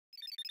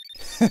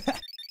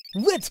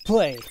Let's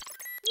play!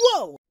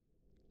 Whoa!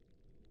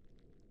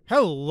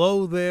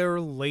 Hello there,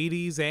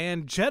 ladies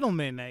and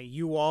gentlemen.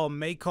 You all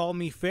may call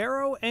me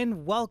Pharaoh,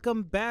 and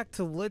welcome back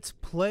to Let's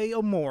Play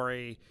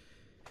Omori.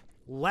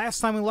 Last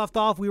time we left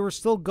off, we were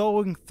still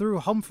going through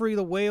Humphrey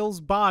the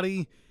whale's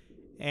body,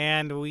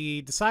 and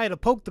we decided to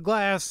poke the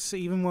glass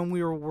even when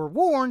we were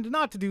warned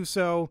not to do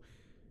so,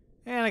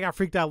 and I got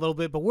freaked out a little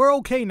bit, but we're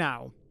okay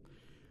now.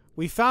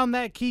 We found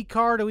that key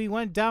card and we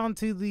went down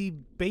to the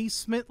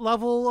basement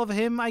level of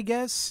him, I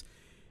guess.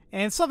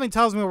 And something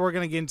tells me we're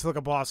going to get into like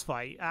a boss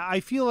fight. I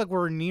feel like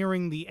we're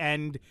nearing the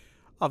end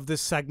of this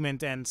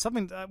segment, and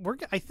something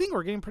I think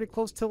we're getting pretty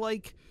close to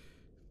like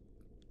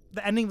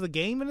the ending of the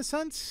game in a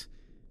sense.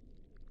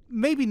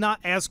 Maybe not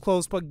as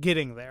close, but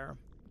getting there.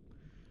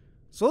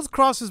 So let's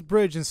cross this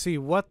bridge and see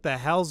what the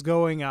hell's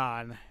going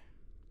on.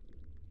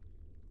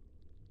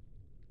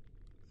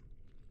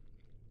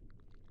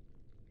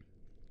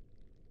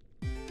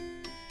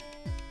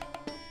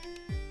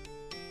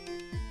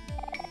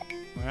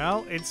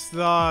 Well, it's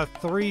the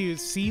three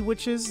sea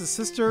witches, the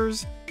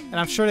sisters, and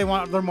I'm sure they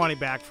want their money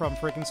back from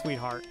freaking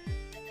Sweetheart.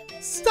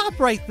 Stop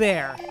right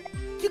there!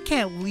 You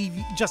can't leave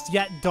just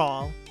yet,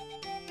 doll.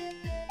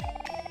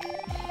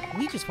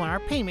 We just want our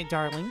payment,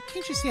 darling.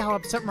 Can't you see how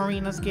upset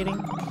Marina's getting?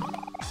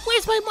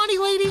 Where's my money,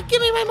 lady?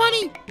 Give me my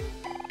money!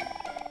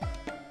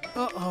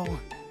 Uh-oh.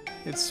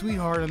 It's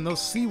Sweetheart and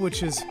those sea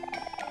witches.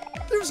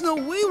 There's no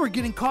way we're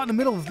getting caught in the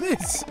middle of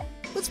this.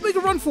 Let's make a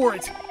run for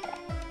it.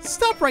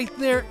 Stop right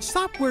there.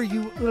 Stop right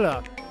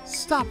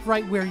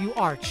where you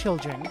are,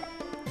 children.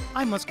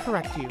 I must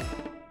correct you,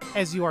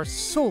 as you are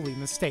sorely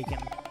mistaken.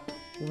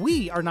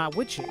 We are not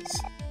witches,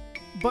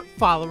 but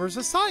followers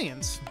of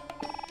science.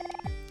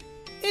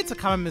 It's a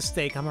common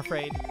mistake, I'm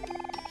afraid.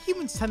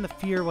 Humans tend to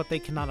fear what they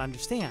cannot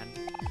understand.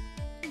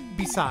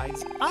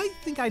 Besides, I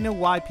think I know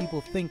why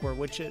people think we're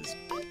witches.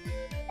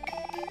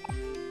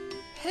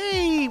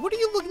 Hey, what are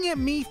you looking at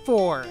me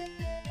for?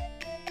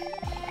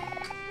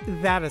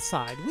 That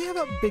aside, we have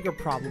a bigger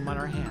problem on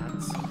our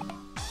hands.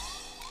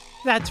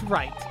 That's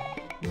right.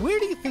 Where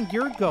do you think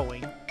you're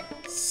going,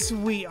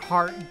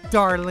 Sweetheart,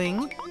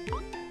 darling?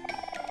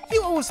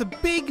 You owe us a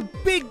big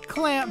bag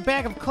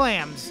of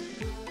clams.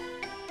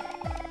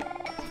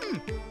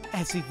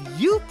 As if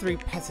you three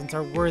peasants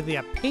are worthy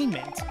of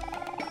payment.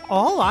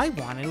 All I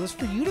wanted was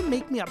for you to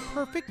make me a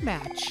perfect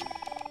match.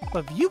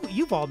 But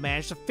you've all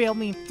managed to fail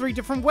me in 3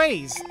 different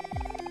ways.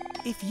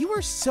 If you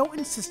are so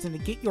insistent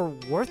to get your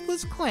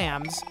worthless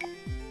clams,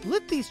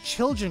 let these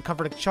children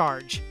cover the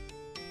charge.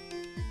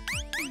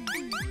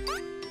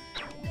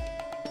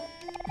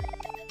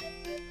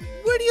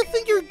 Where do you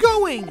think you're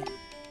going?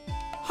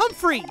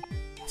 Humphrey!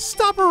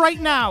 Stop her right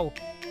now!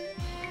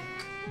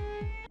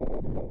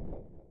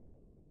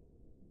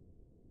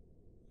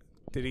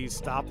 Did he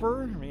stop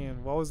her? I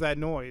mean, what was that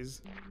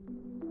noise?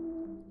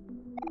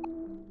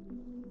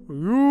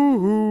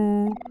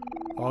 Yoo-hoo!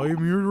 I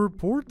am here to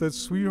report that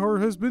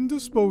Sweetheart has been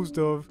disposed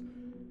of.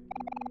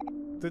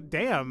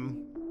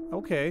 Damn.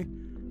 Okay.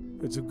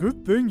 It's a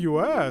good thing you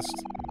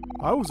asked.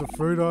 I was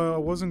afraid I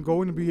wasn't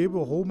going to be able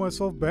to hold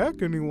myself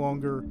back any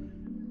longer.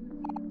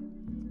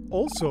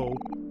 Also,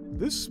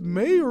 this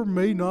may or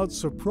may not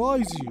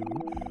surprise you,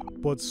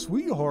 but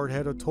Sweetheart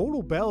had a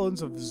total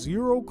balance of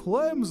 0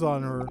 clams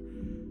on her.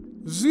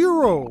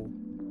 0!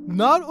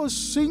 Not a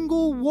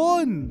single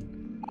one!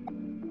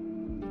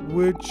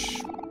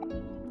 Which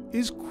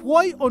is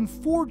quite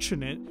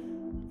unfortunate,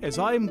 as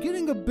I am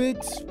getting a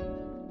bit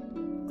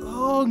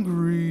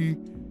hungry.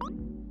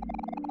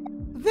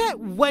 That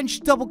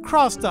wench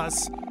double-crossed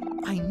us.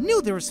 I knew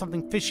there was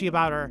something fishy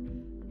about her.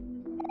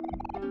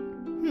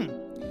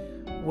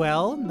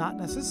 Well, not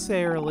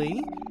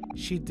necessarily.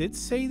 She did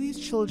say these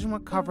children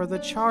would cover the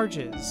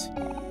charges.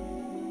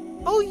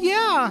 Oh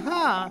yeah,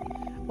 huh?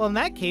 Well, in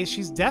that case,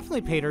 she's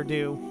definitely paid her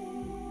due.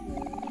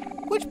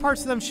 Which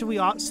parts of them should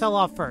we sell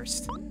off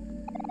first?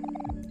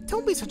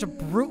 Don't be such a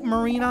brute,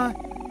 Marina.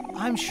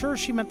 I'm sure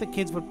she meant the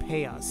kids would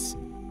pay us.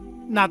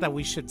 Not that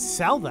we should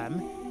sell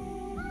them.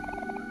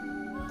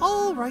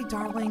 All right,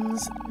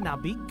 darlings. Now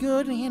be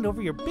good and hand over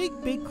your big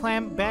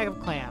bag of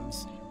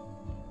clams.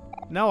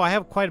 No, I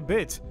have quite a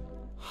bit.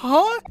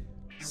 Huh?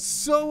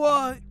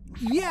 So,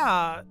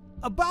 yeah,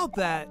 about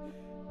that.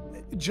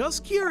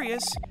 Just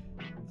curious.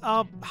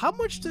 How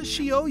much does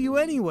she owe you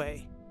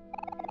anyway?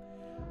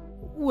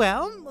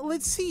 Well,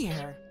 let's see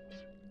here.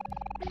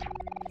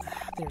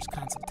 There's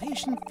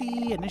consultation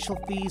fee, initial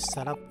fee,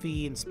 setup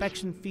fee,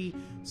 inspection fee,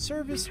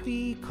 service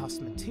fee, cost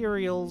of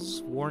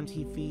materials,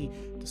 warranty fee,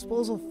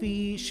 disposal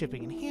fee,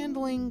 shipping and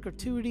handling,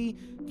 gratuity,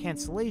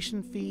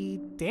 cancellation fee,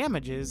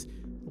 damages,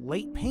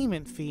 late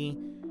payment fee.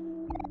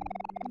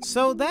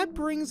 So that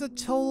brings a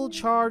total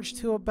charge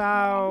to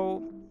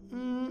about...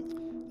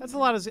 that's a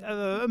lot of...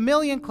 1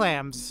 million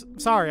clams.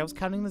 Sorry, I was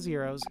counting the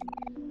zeros.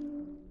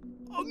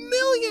 1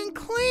 million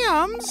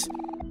clams?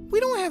 We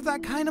don't have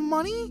that kind of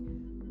money.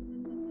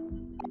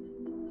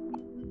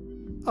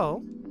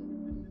 Oh.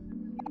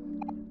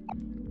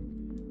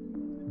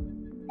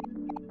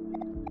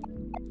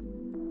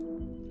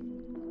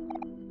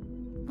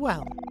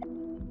 Well,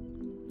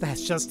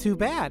 That's just too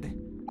bad.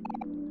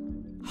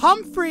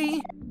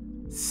 Humphrey,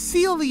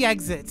 seal the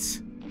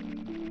exits.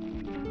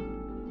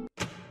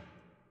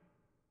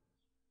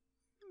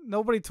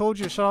 Nobody told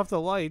you to shut off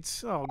the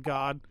lights. Oh,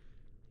 God.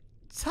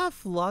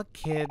 Tough luck,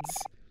 kids.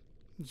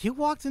 You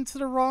walked into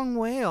the wrong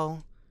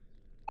whale.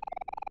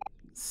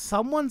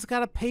 Someone's got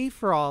to pay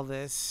for all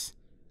this.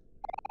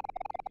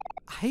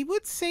 I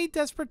would say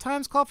desperate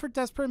times call for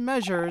desperate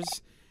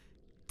measures.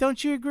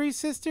 Don't you agree,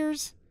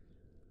 sisters?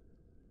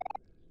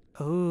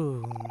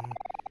 Oh,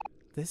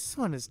 this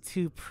one is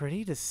too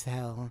pretty to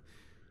sell.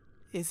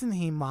 Isn't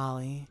he,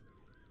 Molly?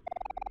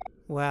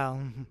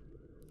 Well,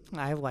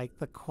 I like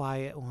the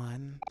quiet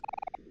one.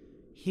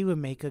 He would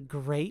make a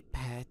great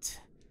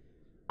pet.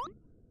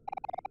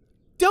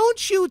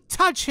 Don't you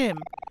touch him!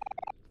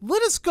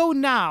 Let us go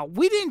now.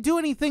 We didn't do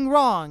anything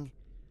wrong.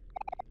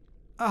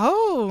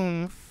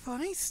 Oh,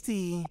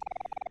 feisty.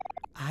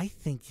 I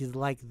think you'd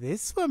like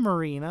this one,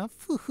 Marina.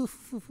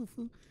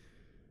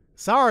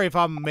 Sorry if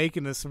I'm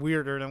making this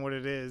weirder than what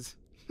it is.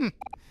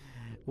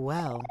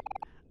 Well,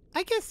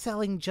 I guess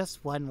selling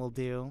just one will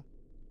do.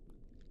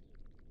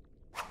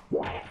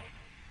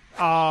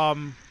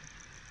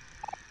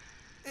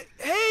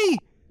 Hey!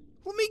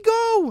 Let me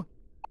go!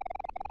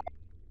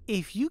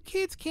 If you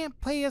kids can't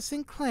pay us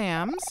in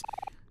clams,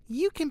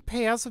 you can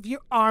pay us with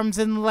your arms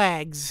and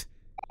legs.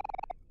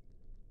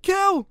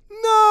 Cal!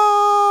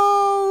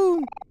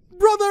 No!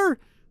 Brother!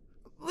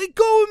 Let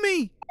go of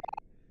me!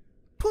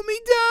 Put me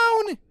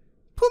down!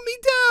 Put me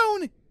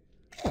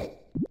down!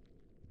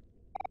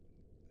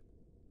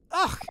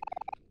 Ugh!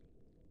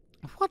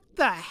 What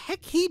the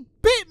heck? He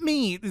bit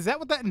me! Is that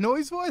what that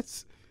noise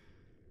was?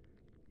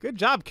 Good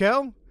job,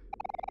 Kel.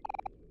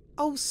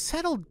 Oh,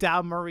 settle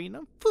down,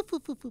 Marina.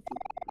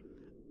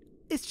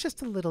 It's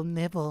just a little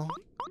nibble.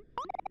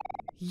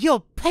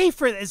 You'll pay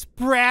for this,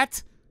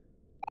 brat!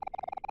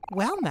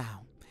 Well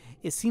now,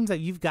 it seems that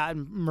you've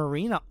gotten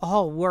Marina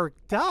all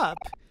worked up.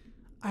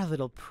 Our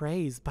little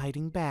prey's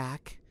biting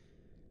back.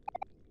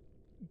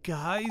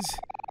 Guys,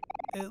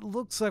 it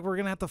looks like we're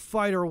gonna have to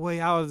fight our way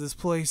out of this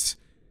place.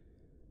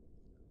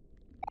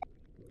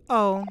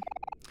 Oh,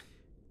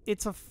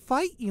 it's a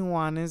fight you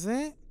want, is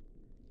it?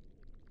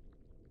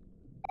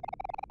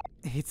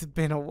 It's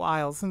been a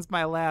while since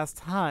my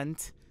last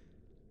hunt.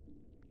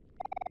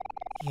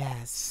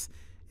 Yes,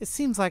 it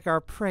seems like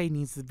our prey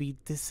needs to be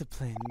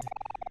disciplined.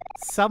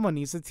 Someone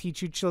needs to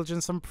teach you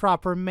children some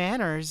proper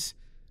manners.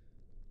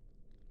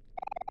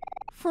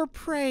 For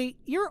prey,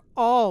 you're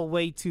all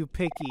way too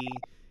picky.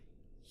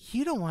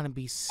 You don't want to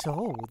be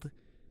sold.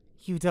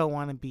 You don't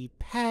want to be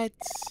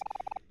pets.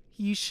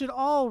 You should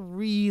all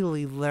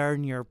really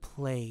learn your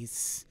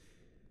place.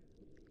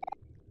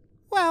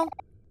 Well,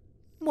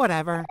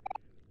 whatever.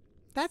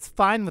 That's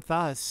fine with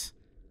us.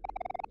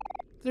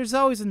 There's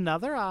always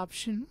another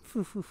option.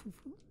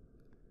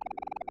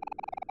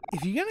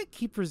 If you're gonna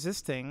keep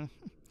resisting,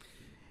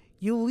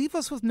 you'll leave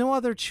us with no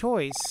other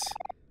choice.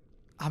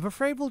 I'm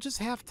afraid we'll just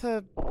have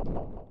to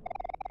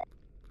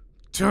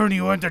turn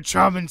you into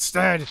chum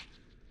instead.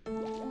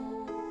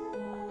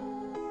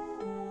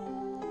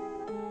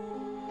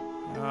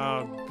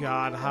 Oh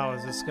God, how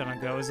is this gonna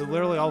go? Is it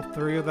literally all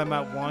three of them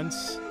at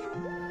once?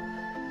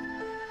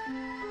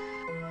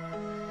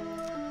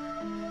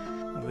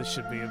 Well, this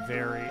should be a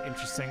very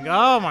interesting...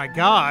 Oh my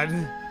God!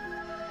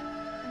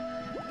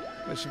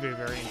 This should be a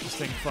very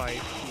interesting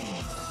fight.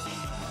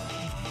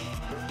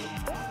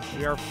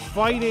 We are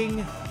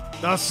fighting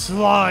the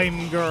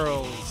Slime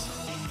Girls.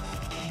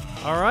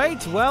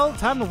 Alright, well,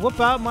 time to whip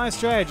out my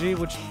strategy,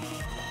 which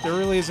there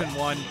really isn't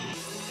one.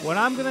 What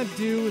I'm going to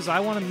do is I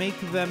want to make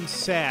them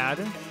sad.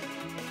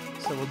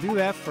 So we'll do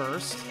that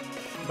first.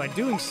 By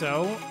doing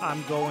so,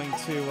 I'm going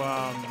to...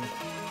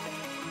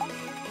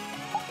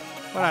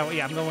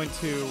 I'm going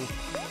to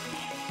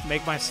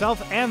make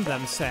myself and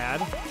them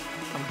sad.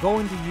 I'm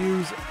going to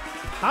use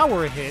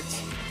Power Hit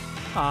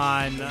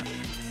on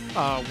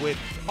with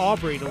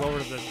Aubrey to lower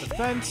the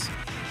defense.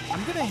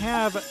 I'm going to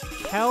have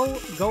Kel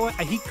go...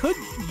 He could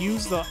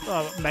use the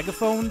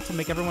megaphone to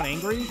make everyone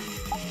angry,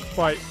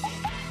 but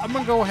I'm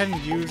going to go ahead and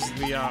use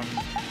the,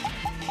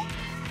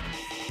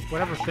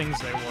 whatever things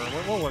they were.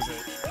 What was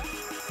it?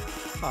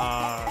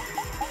 A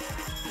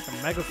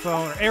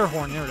megaphone, or air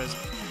horn, there it is.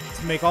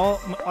 To make all...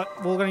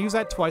 we're going to use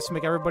that twice to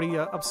make everybody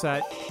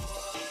upset.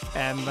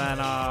 And then,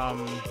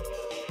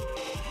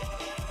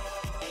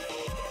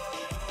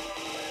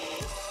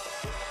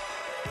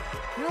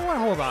 you know what?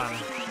 Hold on.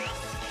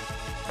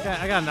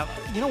 I got enough.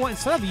 You know what?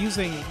 Instead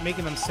of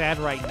making them sad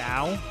right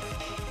now,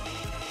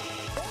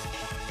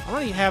 I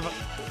already have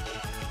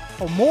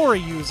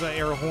Omori use an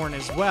air horn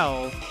as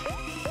well.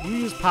 You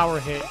use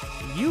Power Hit.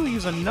 You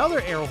use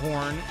another air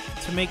horn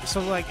to make so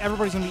like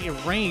everybody's gonna be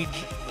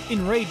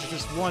enraged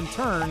this one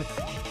turn,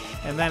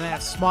 and then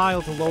have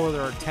Smile to lower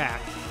their attack.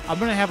 I'm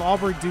gonna have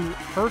Aubrey do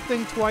her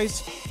thing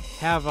twice,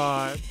 have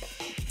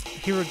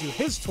Hero do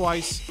his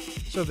twice,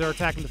 so their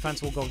attack and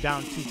defense will go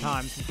down 2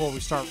 times before we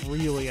start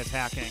really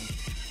attacking.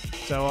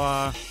 So,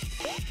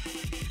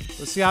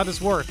 let's see how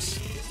this works.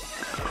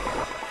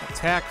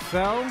 Attack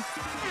fell.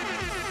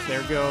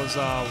 There goes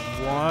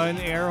one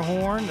air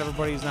horn.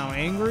 Everybody's now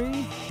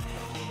angry.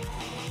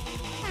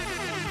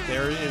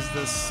 There is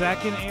the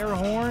second air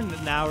horn.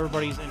 Now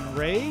everybody's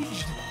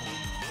enraged.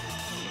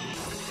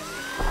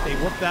 They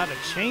whipped out a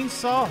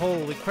chainsaw.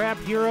 Holy crap,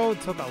 Hero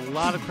took a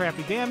lot of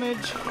crappy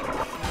damage.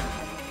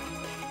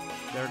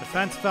 Their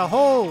defense fell.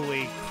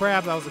 Holy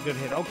crap, that was a good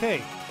hit.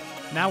 Okay,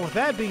 now with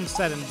that being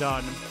said and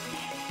done,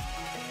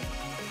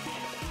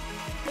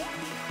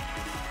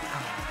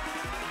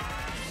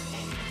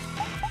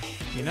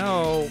 you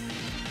know,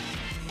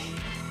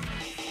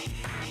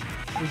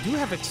 we do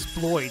have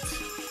exploit.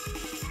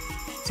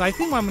 So I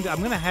think I'm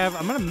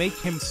gonna make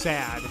him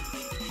sad,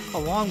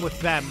 along with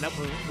them.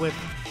 With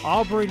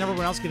Omori and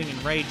everyone else getting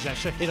enraged, that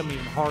should hit him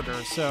even harder.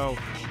 So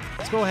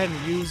let's go ahead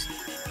and use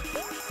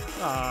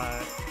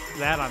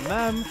that on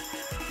them.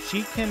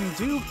 She can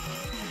do.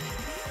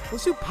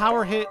 Let's do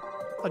power hit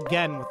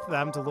again with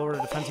them to lower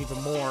the defense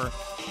even more.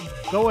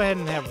 Go ahead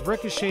and have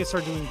Ricochet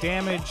start doing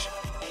damage,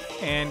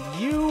 and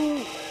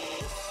you.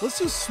 Let's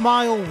do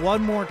Smile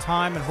one more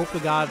time and hope to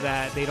God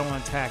that they don't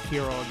attack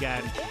Hero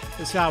again.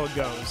 This is how it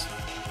goes.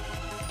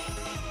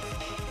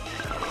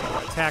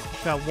 Attack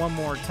fell one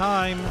more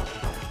time.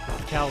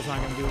 Cal's not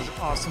going to do his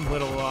awesome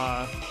little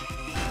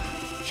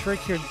trick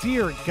here.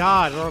 Dear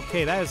God.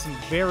 Okay, that is some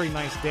very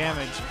nice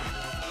damage.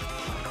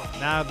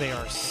 Now they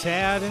are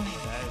sad.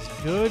 That is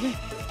good.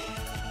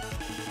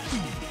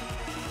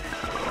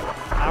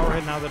 Power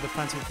hit, now the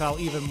defensive fell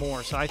even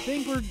more. So I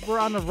think we're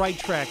on the right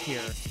track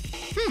here.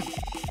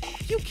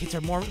 You kids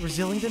are more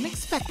resilient than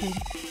expected.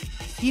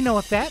 You know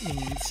what that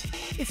means.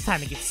 It's time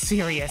to get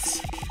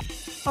serious.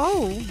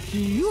 Oh,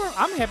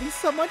 I'm having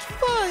so much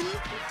fun.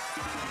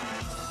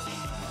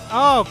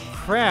 Oh,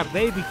 crap.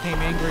 They became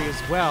angry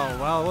as well.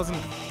 Well, I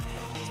wasn't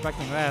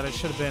expecting that. It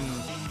should have been...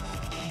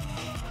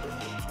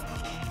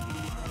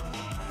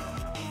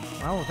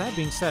 Well, with that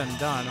being said and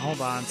done,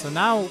 hold on. So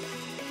now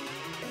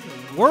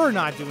we're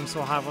not doing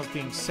so hot. I was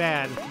being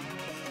sad.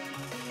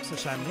 So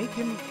should I make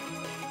him...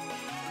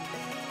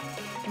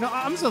 No,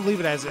 I'm just going to leave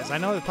it as is. I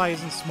know it probably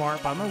isn't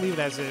smart, but I'm going to leave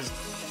it as is.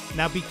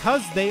 Now,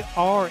 because they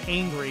are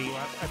angry,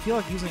 I feel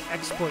like using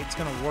exploit is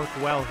going to work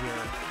well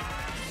here.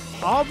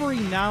 Omori,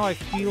 now I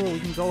feel we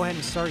can go ahead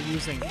and start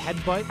using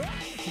Headbutt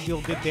to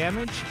deal good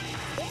damage.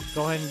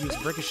 Go ahead and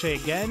use Ricochet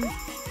again.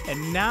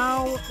 And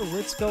now,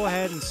 let's go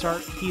ahead and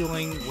start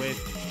healing with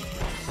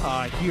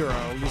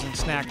Hero, using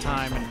Snack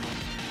Time. And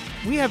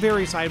we have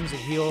various items to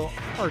heal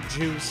our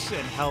juice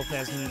and health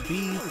as need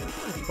be,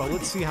 but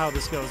let's see how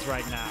this goes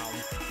right now.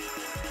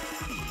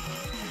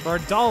 Our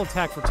doll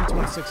attack for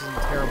 226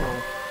 isn't terrible.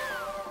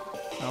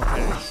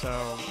 Okay,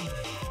 so...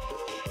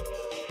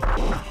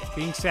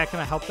 Being sad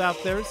kind of helped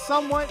out there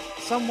somewhat,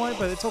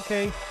 but it's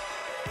okay.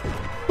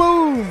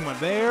 Boom!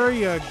 There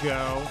you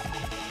go.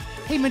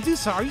 Hey,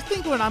 Medusa, are you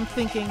thinking what I'm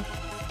thinking?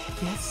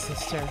 Yes,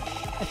 sister.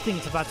 I think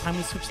it's about time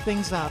we switch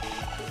things up.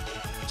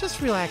 Just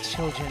relax,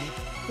 children.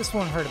 This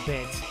won't hurt a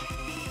bit.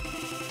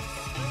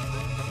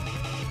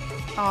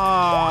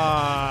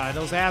 Ah,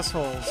 those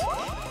assholes.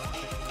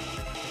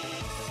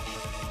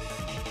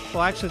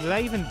 Well, actually, did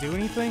I even do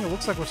anything? It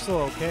looks like we're still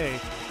okay.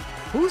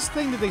 Whose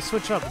thing did they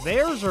switch up?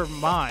 Theirs or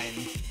mine?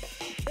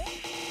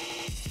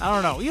 I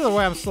don't know. Either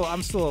way, I'm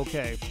still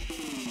okay.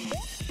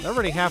 They're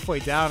already halfway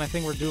down. I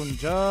think we're doing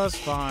just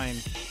fine.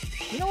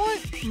 You know what?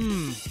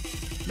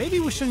 Maybe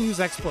we shouldn't use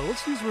exploit.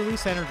 Let's use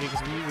release energy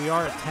because we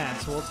are at 10,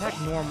 so we'll attack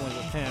normally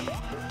with him.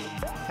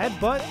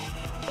 Headbutt,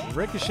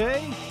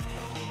 Ricochet,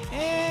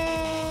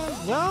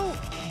 and well,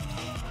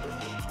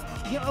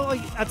 you know,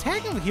 like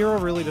attacking the Hero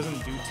really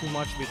doesn't do too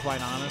much, to be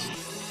quite honest.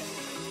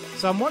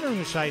 So I'm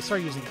wondering, should I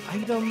start using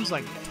items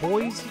like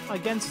toys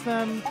against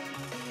them?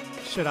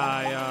 Should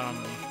I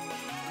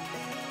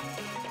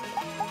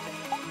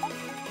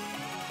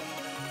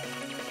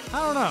I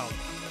don't know.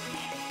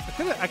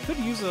 I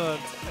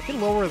could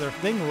lower their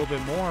thing a little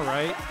bit more,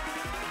 right?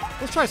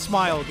 Let's try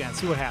Smile again,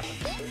 see what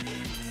happens.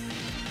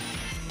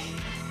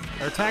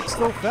 Their attack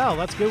still fell.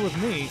 That's good with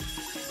me.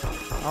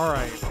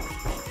 Alright.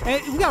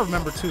 And we gotta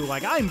remember too,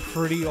 like, I'm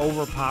pretty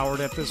overpowered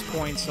at this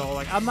point, so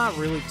like I'm not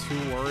really too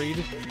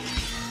worried.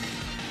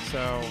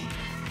 So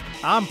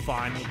I'm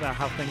fine with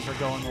how things are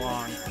going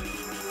along.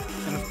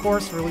 And of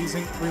course,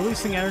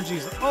 releasing energy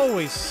is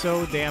always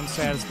so damn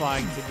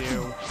satisfying to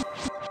do.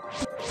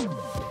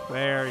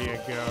 There you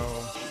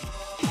go.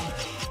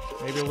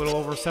 Maybe a little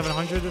over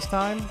 700 this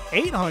time?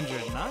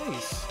 800,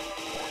 nice.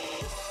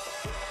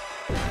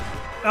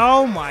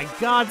 Oh my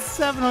god,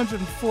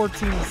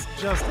 714 is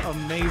just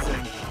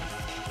amazing.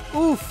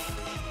 Oof.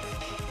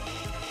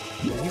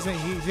 He's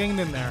hanging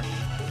in there.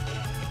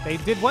 They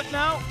did what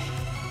now?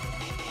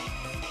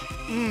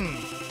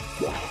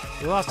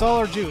 We lost all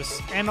our juice,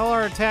 and all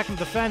our attack and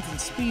defense, and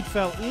speed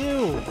fell.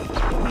 Ew.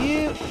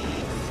 Ew.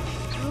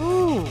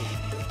 Ooh.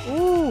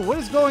 Ooh, what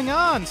is going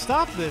on?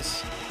 Stop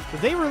this.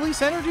 Did they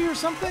release energy or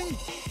something?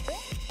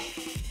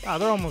 Ah,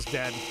 they're almost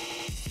dead.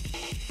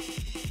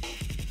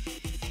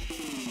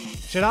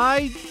 Should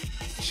I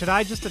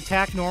just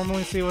attack normally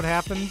and see what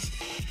happens?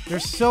 They're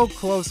so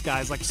close,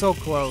 guys. Like, so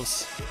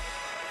close.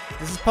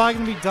 This is probably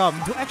gonna be dumb.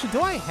 Actually,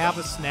 do I have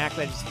a snack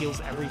that just heals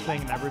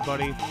everything and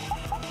everybody?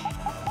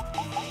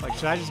 Like,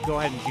 should I just go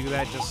ahead and do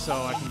that just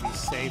so I can be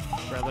safe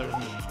rather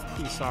than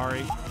be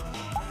sorry?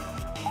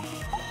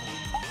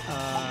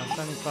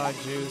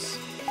 75 juice.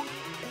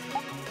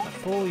 That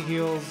fully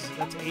heals.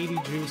 That's 80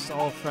 juice to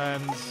all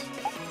friends.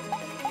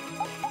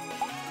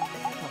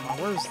 Come on,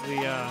 where's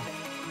the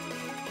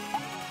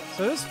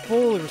So this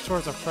fully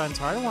restores a friend's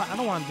heart. I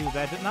don't want to do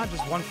that. Not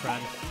just one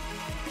friend.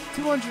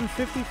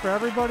 250 for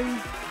everybody.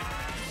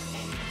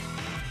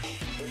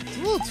 It's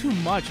a little too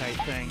much, I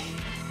think.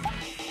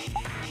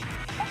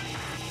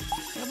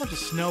 Got a bunch of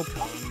snow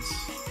cones.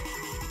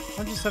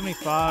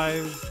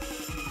 175.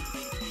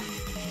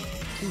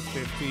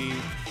 250.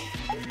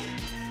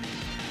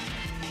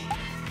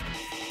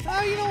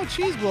 Oh, you know what?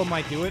 Cheese Will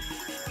might do it.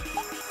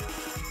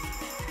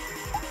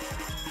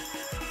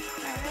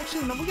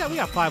 Actually, no, we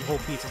got 5 whole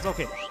pizzas.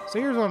 Okay, so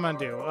here's what I'm gonna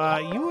do.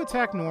 You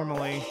attack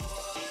normally.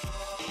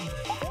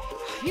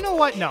 You know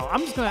what? No,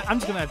 I'm just gonna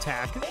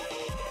attack.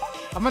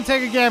 I'm gonna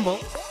take a gamble.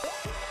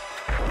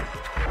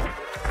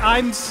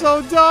 I'm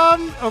so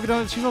dumb. Okay,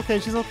 no, she's okay.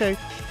 She's okay.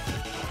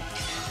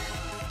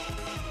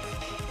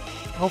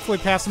 Hopefully,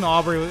 passing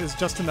Aubrey is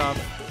just enough.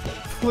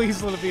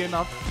 Please let it be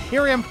enough.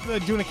 Here I am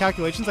doing the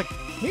calculations. Like,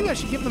 maybe I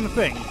should give them the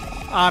thing.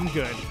 I'm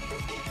good.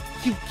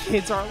 You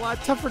kids are a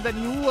lot tougher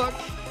than you look.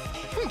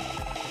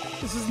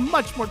 This is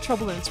much more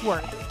trouble than it's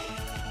worth.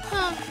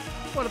 Huh?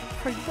 What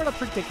a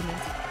predicament.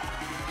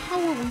 How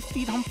will we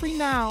feed Humphrey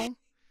now?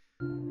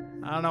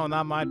 I don't know,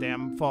 not my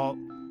damn fault.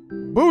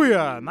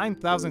 Booyah!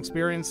 9,000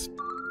 experience,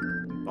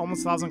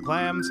 almost 1,000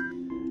 clams.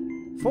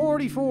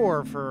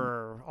 44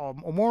 for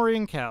Omori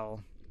and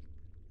Kel.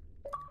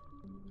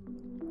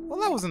 Well,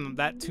 that wasn't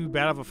that too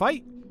bad of a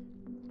fight.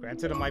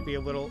 Granted, it might be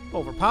a little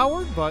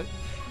overpowered, but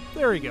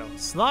there we go.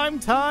 Slime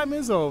time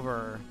is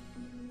over.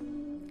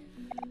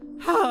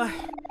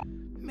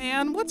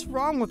 Man, what's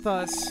wrong with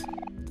us?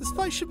 This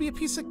fight should be a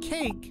piece of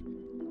cake.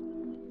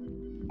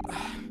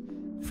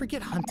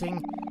 Forget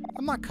hunting.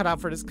 I'm not cut out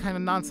for this kind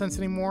of nonsense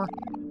anymore.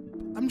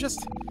 I'm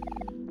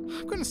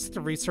gonna stick to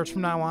research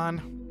from now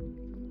on.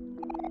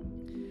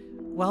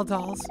 Well,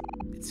 dolls,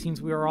 it seems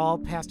we are all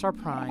past our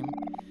prime.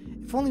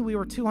 If only we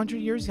were 200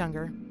 years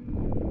younger.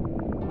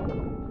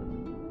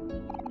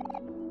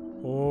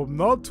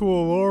 Not to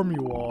alarm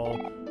you all,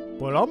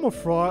 but I'm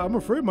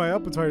afraid my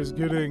appetite is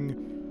getting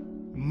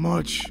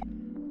much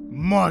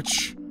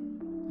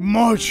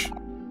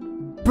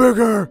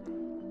bigger.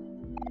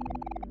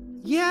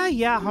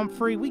 Yeah,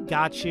 Humphrey, we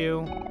got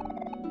you.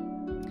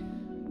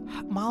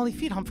 Molly,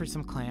 feed Humphrey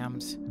some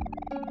clams.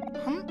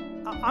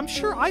 I'm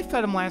sure I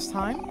fed him last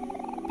time.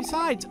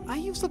 Besides, I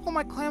used up all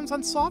my clams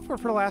on software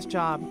for the last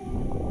job.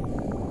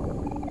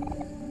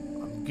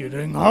 I'm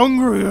getting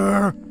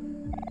hungrier.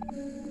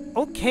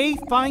 Okay,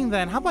 fine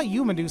then. How about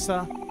you,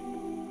 Medusa?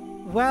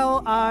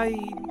 Well, I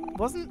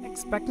wasn't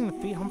expecting to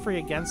feed Humphrey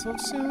again so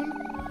soon.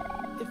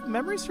 If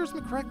memory serves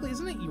me correctly,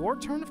 isn't it your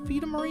turn to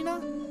feed him,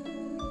 Marina?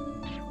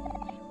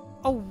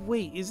 Oh,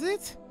 wait, is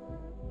it?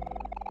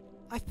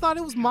 I thought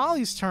it was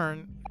Molly's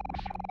turn.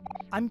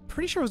 I'm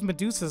pretty sure it was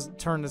Medusa's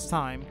turn this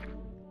time.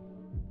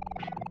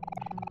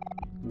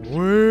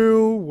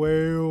 Well.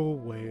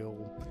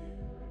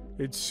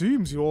 It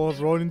seems you all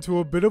have run into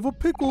a bit of a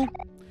pickle.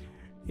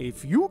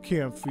 If you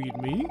can't feed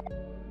me,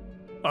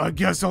 I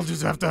guess I'll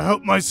just have to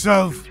help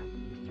myself.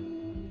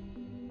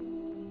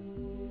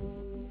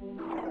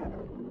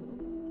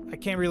 I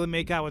can't really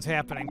make out what's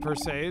happening, per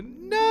se.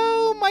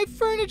 No, my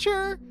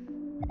furniture!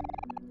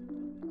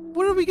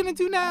 What are we gonna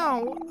do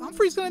now?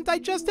 Humphrey's gonna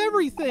digest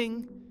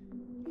everything.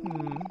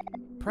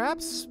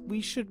 Perhaps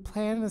we should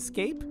plan an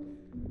escape?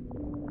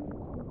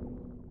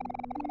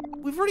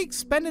 We've already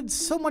expended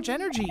so much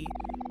energy.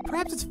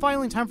 Perhaps it's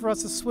finally time for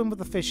us to swim with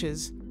the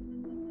fishes.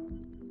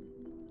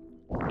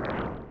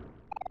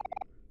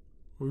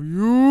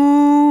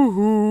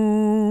 Yoo-hoo!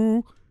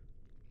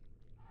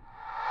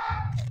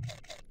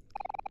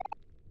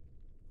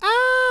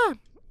 Ah!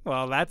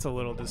 Well, that's a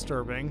little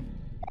disturbing.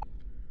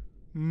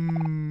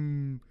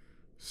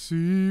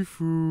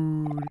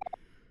 Seafood.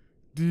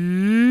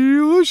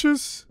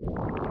 Delicious.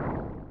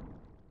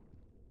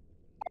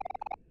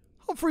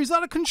 Humphrey's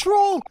out of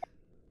control!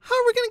 How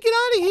are we gonna get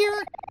out of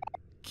here?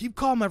 Keep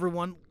calm,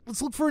 everyone.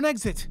 Let's look for an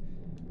exit.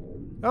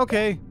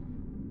 Okay.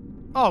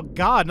 Oh,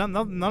 God. None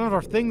of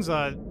our things,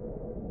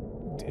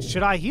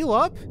 should I heal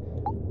up?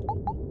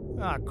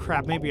 Ah,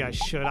 crap. Maybe I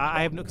should.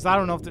 I have no... Because I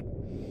don't know if the...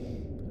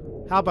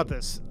 How about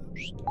this?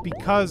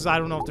 Because I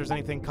don't know if there's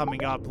anything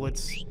coming up,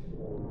 let's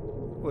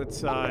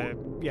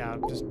yeah,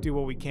 just do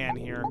what we can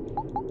here.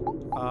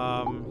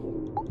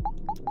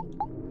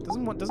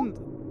 Doesn't...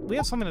 We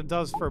have something that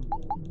does for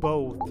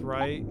both,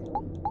 right?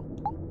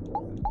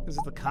 Is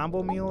it the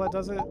combo meal that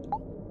does it?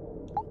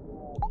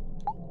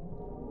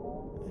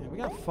 Yeah, we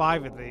got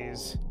 5 of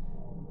these.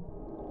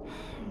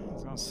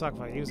 It's gonna suck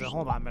if I use it.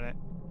 Hold on a minute.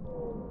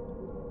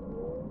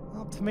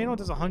 Well, tomato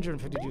does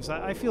 150 juice.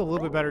 I feel a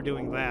little bit better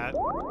doing that.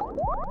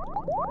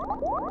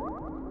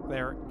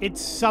 There.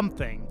 It's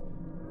something.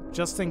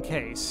 Just in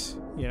case,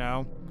 you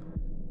know?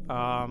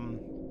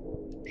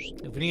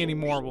 If we need any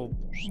more,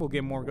 we'll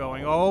get more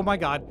going. Oh my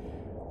god.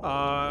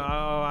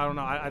 I don't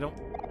know. I don't.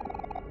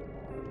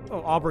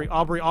 Oh, Aubrey.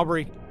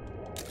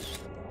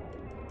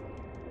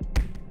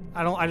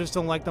 I just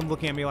don't like them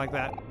looking at me like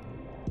that.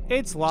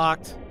 It's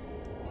locked.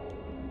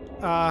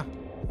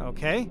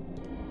 Okay.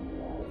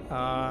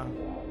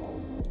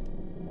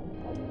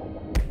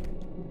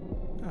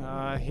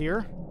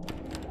 Here.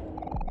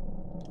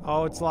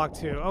 Oh, it's locked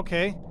too.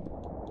 Okay.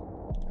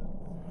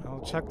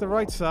 I'll check the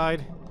right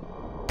side.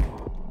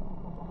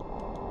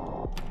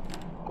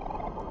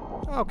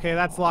 Okay,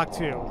 that's locked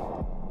too.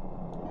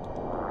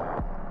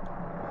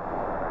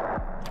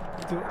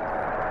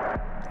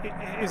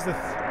 Is the...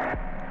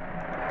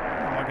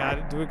 Oh my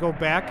god, do we go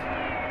back?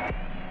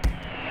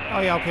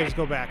 Oh yeah, okay, just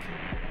go back.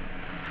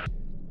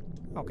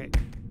 Okay,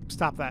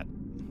 stop that.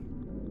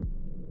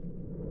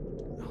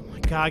 Oh my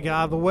god, get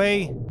out of the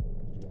way.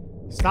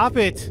 Stop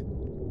it!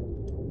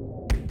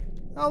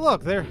 Oh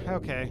look, there,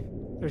 okay.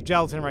 There's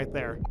gelatin right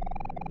there.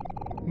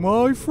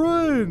 My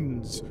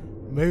friends,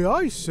 may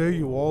I say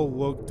you all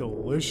look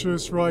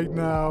delicious right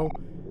now?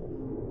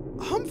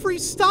 Humphrey,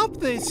 stop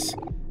this!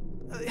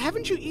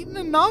 Haven't you eaten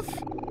enough?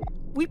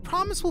 We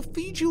promise we'll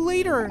feed you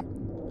later.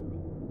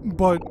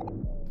 But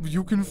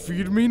you can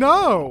feed me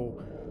now.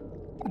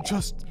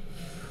 Just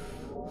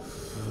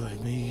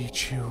let me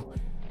eat you.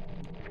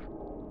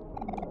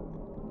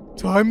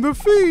 Time to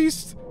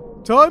feast!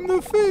 Time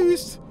to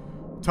feast!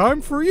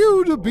 Time for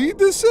you to be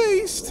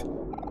deceased!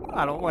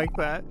 I don't like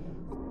that.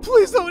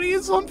 Please don't eat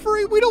us,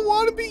 Humphrey! We don't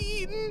want to be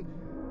eaten!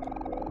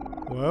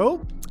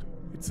 Well,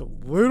 it's a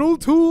little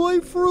too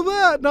late for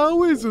that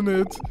now, isn't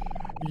it?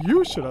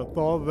 You should have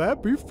thought of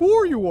that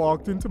before you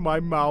walked into my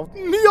mouth.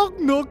 Nyuk,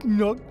 nyuk,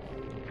 nyuk.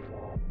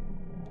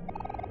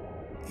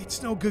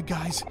 It's no good,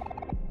 guys.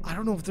 I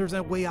don't know if there's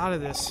a way out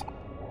of this.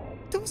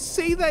 Don't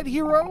say that,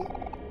 hero!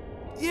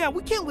 Yeah,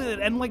 we can't let it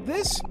end like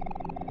this!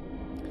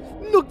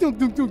 Nook, nook,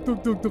 nook, nook,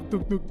 nook, nook, nook,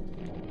 nook, nook.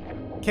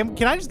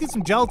 Can I just get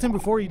some gelatin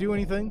before you do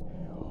anything?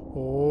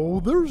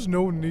 Oh, there's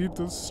no need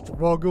to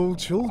struggle,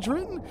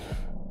 children.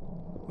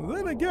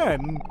 Then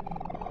again,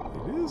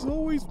 it is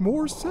always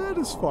more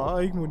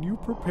satisfying when you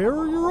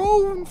prepare your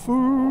own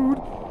food.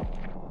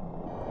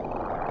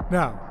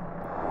 Now,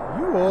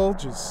 you all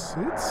just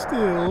sit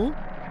still.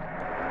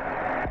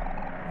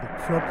 The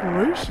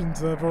preparations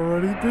have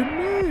already been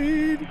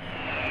made.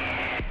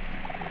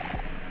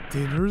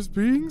 Dinner's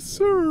being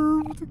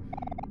served.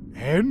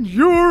 And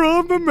you're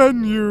on the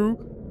menu.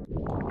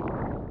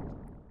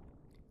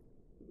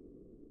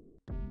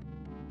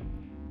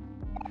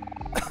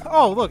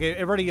 Oh, look, it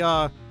already,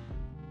 our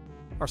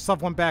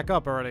stuff went back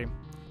up already.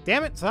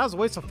 Damn it, so that was a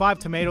waste of 5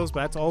 tomatoes,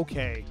 but that's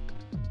okay.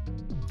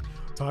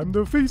 Time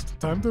to feast,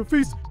 time to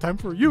feast, time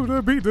for you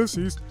to be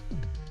deceased.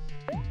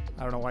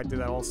 I don't know why I did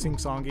that all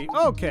sing-songy.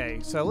 Okay,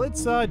 so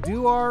let's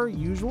do our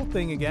usual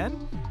thing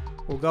again.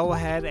 We'll go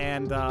ahead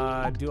and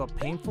do a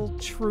painful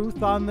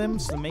truth on them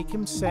to make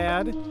him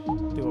sad.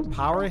 Do a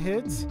power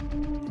hit.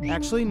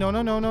 Actually, no.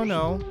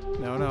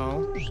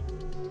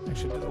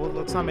 Actually,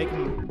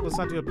 let's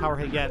not do a power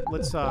hit yet.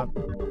 Let's not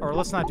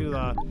do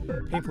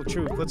the painful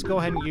truth. Let's go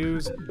ahead and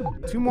use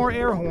 2 more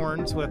air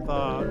horns with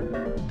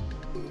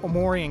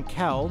Omori and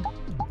Kel.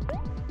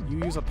 You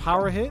use a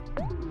power hit.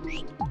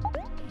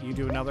 You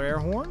do another air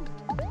horn.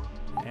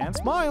 And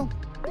smile.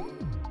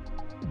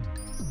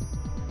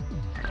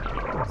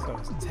 So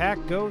his attack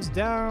goes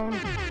down.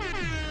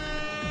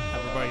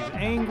 Everybody's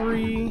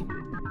angry.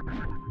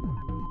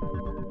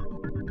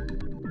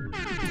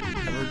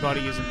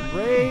 Everybody is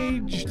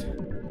enraged.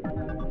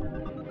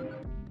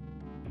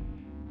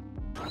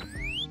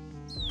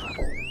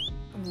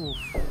 Oof.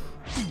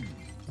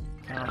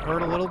 Kind of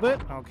hurt a little bit.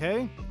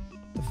 Okay.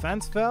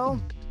 Defense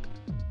fell.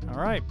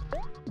 Alright.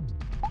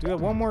 Do it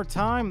one more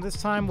time.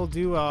 This time we'll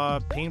do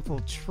painful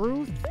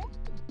truth.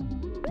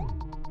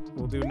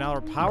 We'll do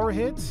another power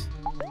hit.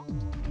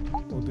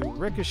 We'll do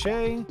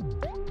ricochet.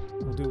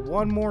 We'll do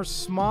one more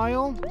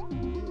smile.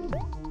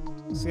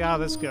 See how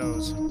this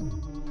goes.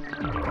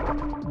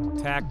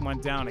 Attack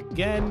went down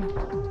again.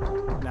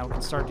 Now we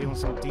can start dealing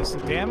some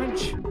decent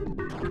damage.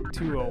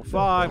 205,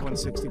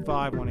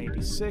 165,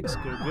 186.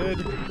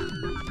 Good.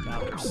 Now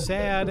they're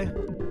sad.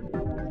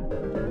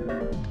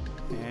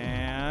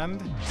 And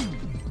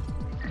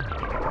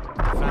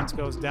defense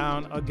goes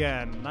down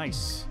again.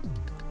 Nice.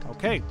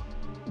 Okay.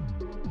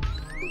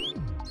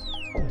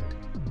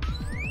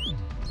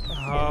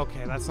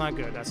 Okay, that's not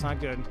good. That's not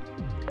good.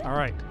 All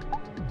right.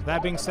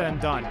 That being said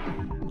and done.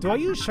 Should I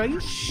use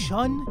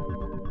shun?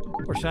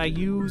 Or should I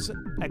use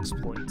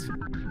exploit?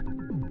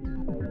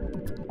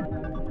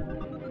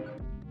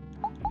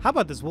 How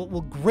about this?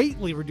 We'll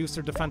greatly reduce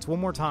their defense one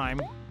more time.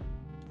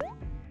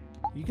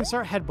 You can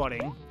start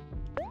headbutting.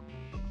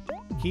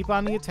 Keep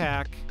on the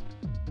attack.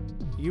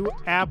 You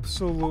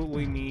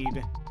absolutely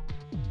need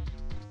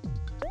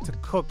to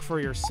cook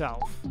for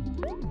yourself.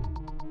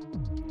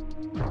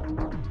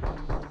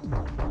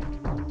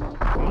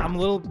 I'm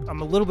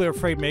a little bit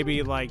afraid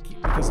maybe like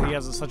because he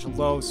has such a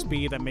low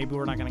speed that maybe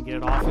we're not going to get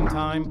it off in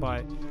time,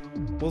 but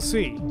we'll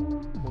see.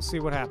 We'll see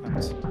what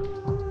happens.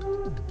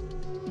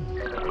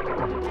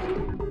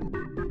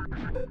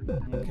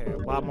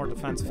 lot more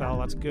defense fell.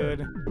 That's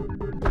good.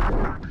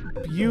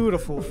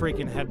 Beautiful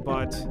freaking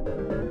headbutt.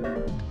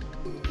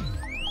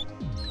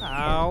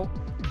 Ow.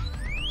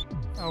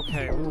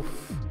 Okay,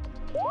 oof.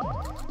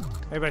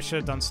 Maybe I should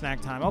have done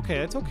snack time. Okay,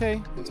 it's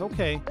okay. It's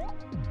okay.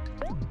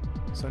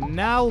 So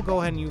now we'll go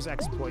ahead and use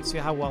exploit. See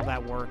how well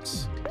that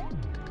works.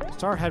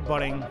 Start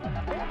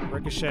headbutting.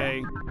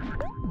 Ricochet.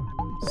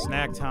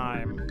 Snack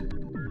time.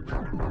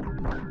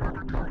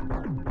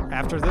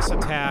 After this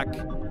attack,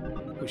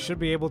 we should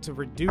be able to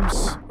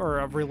reduce or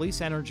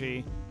release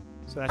energy.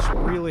 So that should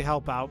really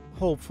help out,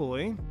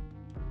 hopefully.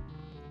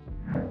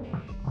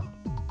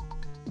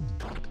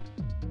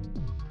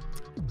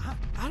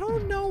 I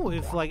don't know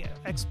if, like,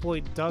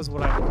 exploit does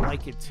what I would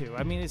like it to.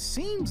 I mean, it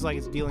seems like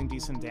it's dealing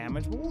decent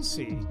damage, but we'll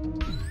see.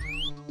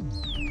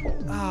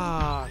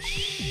 Ah,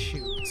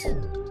 shoot.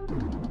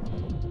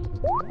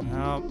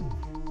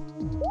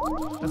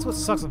 That's what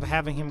sucks of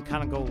having him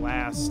kind of go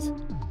last.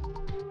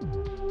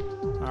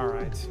 All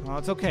right. Well,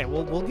 it's okay.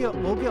 We'll get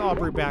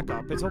Aubrey back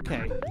up. It's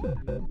okay.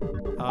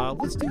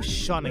 Let's do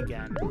Shun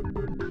again,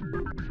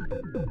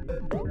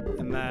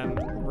 and then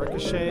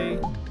Ricochet,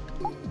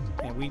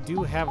 and we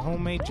do have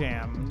homemade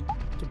jam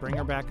to bring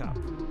her back up.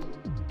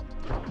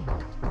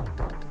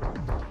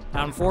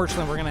 Now,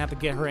 unfortunately, we're gonna have to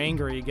get her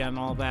angry again and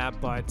all that,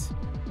 but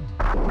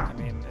I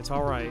mean, it's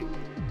all right.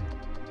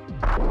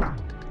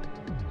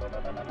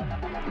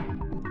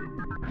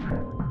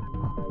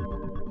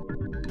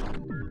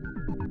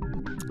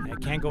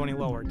 Can't go any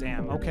lower.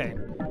 Damn. Okay.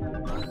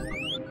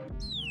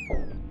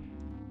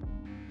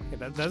 Okay,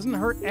 that doesn't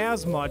hurt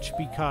as much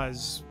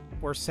because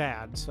we're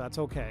sad, so that's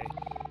okay.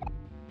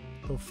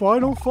 The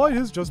final fight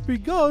has just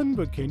begun,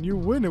 but can you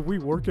win if we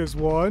work as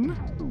one?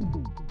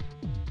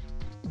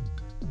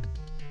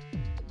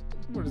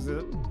 What is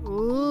it?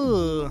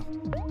 Ugh.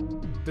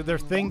 Did their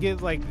thing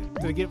get, like,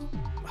 did it get...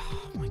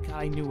 Oh my god,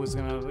 I knew it was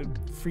gonna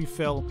free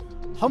fill.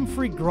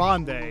 Humphrey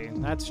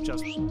Grande. That's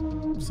just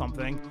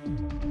something.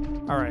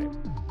 Alright.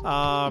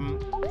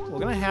 We're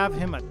gonna have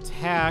him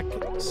attack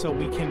so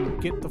we can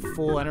get the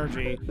full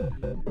energy.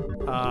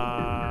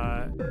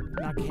 Now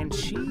can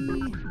she...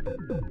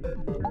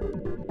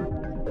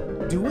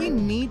 Do we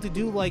need to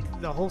do, like,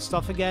 the whole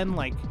stuff again?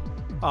 Like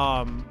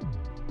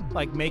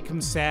make him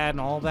sad and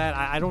all that?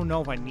 I don't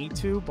know if I need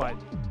to, but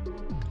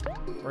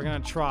we're gonna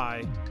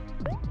try.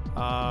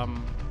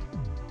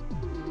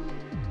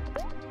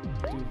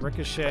 Do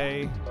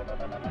Ricochet.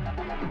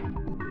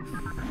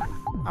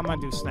 I'm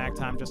gonna do snack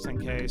time just in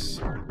case.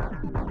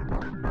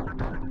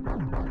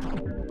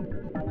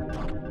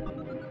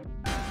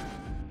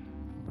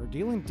 We're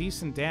dealing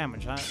decent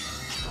damage.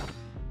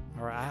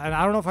 Alright,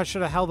 I don't know if I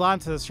should have held on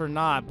to this or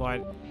not,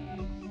 but...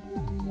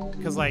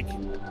 Because, like...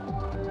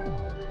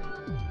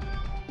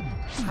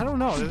 I don't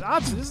know.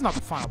 Obviously, this is not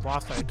the final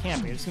boss fight. It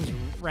can't be. It seems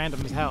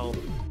random as hell.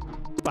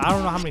 But I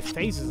don't know how many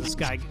phases this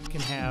guy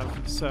can have,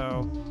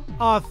 so...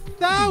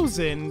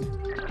 1,000?!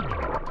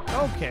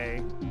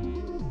 Okay.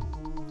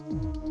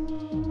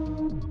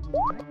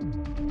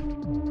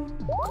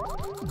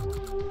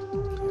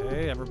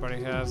 Okay,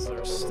 everybody has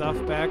their stuff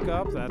back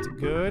up. That's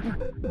good.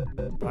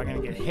 Probably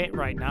gonna get hit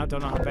right now.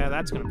 Don't know how bad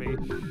that's gonna be.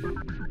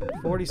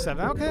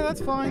 47. Okay,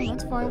 that's fine.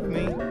 That's fine with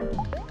me.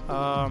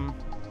 How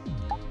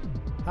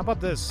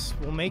about this?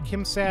 We'll make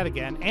him sad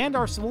again, and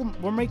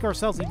we'll make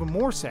ourselves even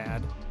more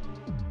sad.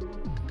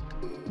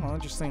 Well,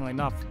 interestingly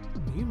enough,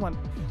 he went.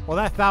 Well,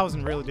 that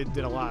 1,000 really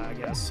did a lot, I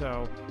guess.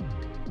 So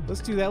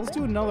let's do that. Let's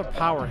do another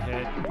power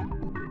hit.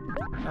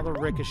 Another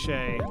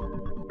Ricochet.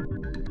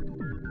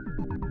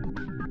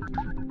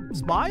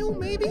 Smile,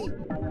 maybe?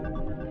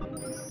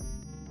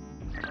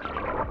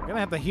 We're gonna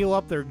have to heal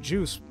up their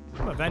juice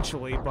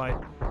eventually,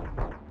 but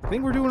I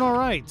think we're doing all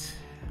right.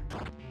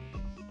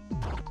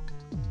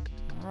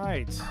 All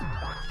right.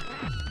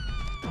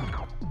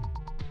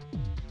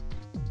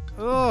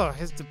 Ugh,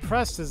 his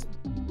depressed is.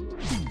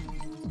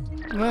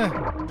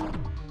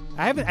 I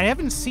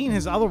haven't seen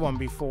his other one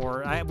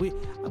before.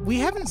 We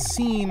haven't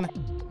seen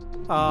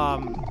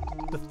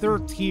the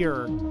third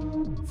tier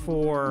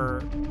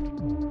for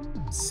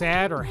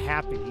sad or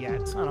happy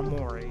yet on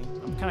Omori.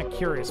 I'm kind of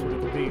curious what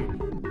it could be.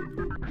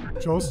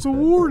 Just a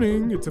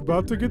warning, it's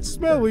about to get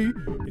smelly.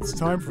 It's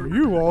time for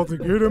you all to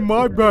get in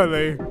my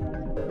belly.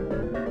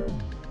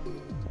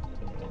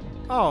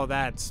 Oh,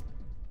 that's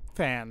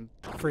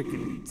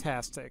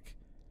fan-freaking-tastic.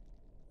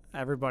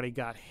 Everybody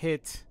got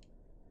hit.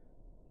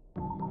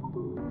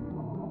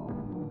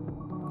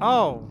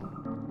 Oh!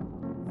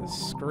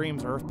 This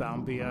screams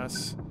Earthbound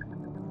BS.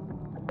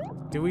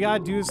 Do we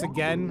gotta do this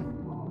again?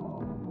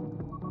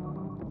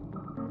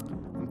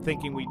 I'm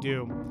thinking we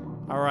do.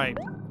 Alright.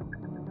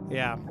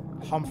 Yeah.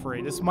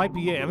 Humphrey. This might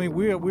be it. I mean,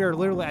 we are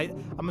literally...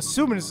 I'm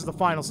assuming this is the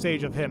final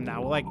stage of him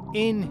now. We're, like,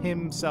 in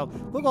himself.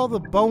 Look at all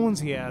the bones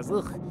he has.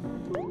 Ugh.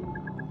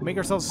 Make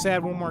ourselves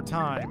sad one more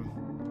time.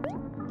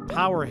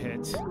 Power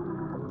hit.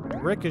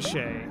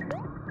 Ricochet.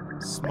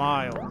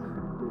 Smile.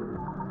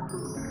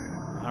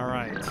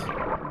 Alright.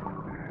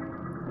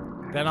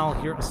 Then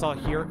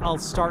I'll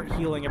start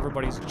healing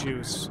everybody's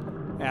juice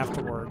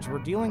afterwards. We're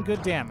dealing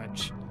good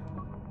damage.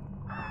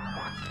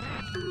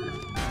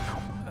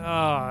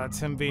 Oh, it's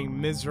him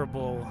being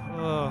miserable.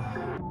 Ugh.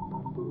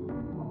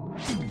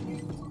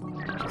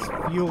 Just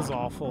feels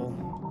awful.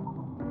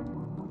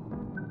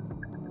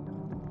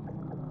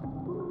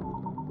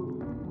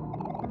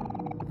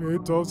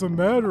 It doesn't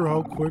matter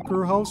how quick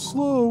or how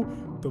slow.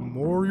 The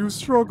more you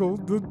struggle,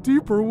 the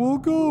deeper we'll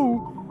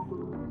go.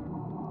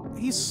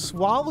 He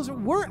swallows it.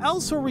 Where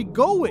else are we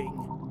going?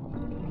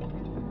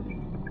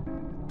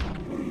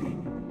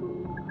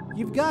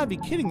 You've got to be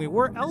kidding me.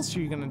 Where else are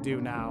you going to do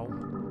now?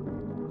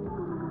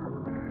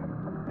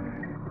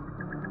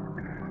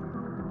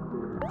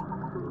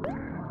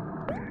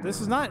 This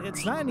is not,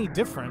 it's not any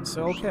different,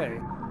 so okay.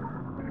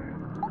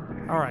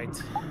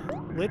 Alright.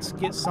 Let's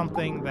get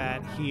something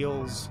that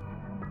heals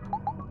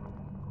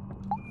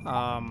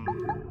a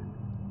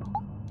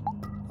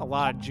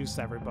lot of juice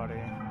to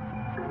everybody.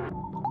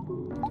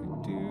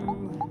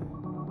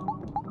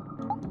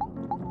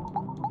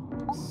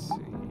 Let's see.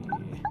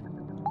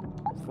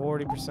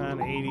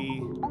 40%,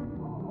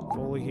 80,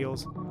 fully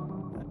heals.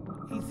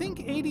 You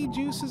think 80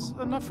 juice is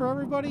enough for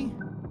everybody?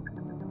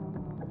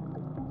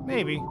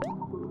 Maybe.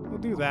 We'll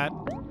do that.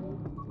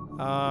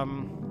 I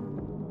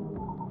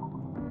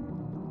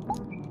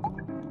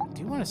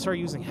do want to start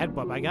using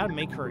headbutt, but I gotta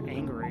make her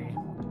angry.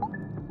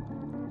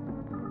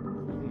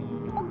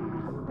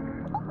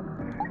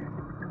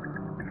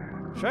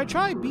 Should I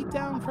try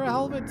beatdown for a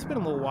hell of it? It's been a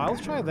little while.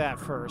 Let's try that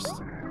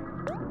first.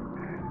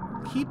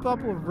 Keep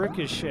up with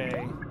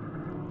Ricochet.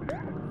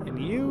 And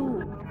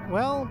you,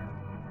 well,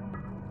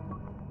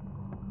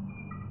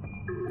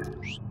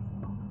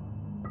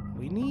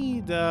 we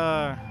need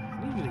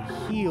you to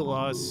heal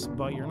us,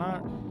 but you're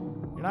not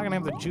gonna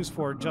have the juice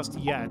for it just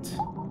yet.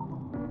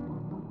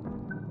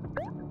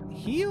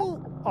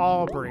 Heal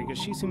Aubrey, because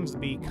she seems to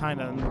be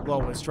kind of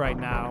lowest right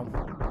now.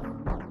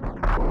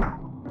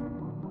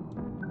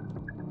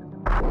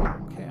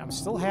 Okay, I'm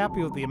still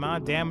happy with the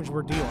amount of damage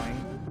we're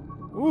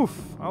dealing.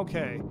 Oof,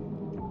 okay.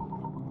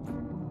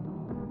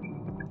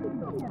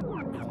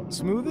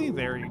 Smoothie,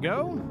 there you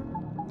go.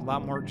 A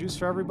lot more juice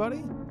for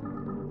everybody.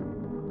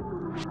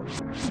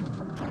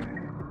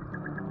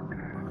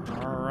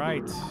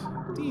 Alright.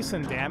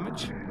 Decent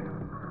damage.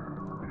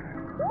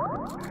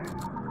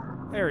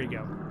 There you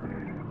go.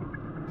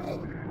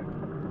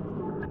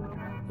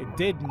 It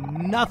did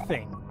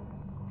nothing.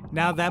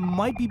 Now, that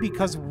might be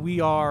because we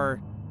are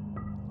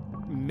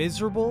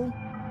miserable.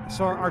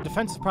 So our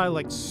defense is probably,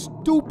 like,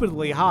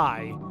 stupidly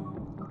high.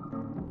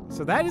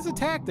 So that is a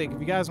tactic if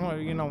you guys want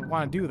to,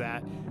 want to do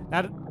that.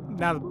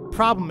 Now the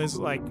problem is,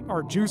 like,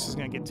 our juice is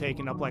going to get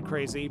taken up like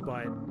crazy,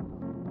 but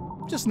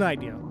just an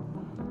idea.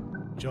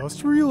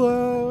 Just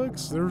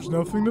relax. There's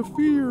nothing to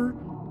fear.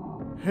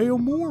 Hey,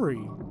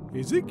 Omori,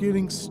 is it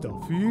getting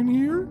stuffy in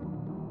here?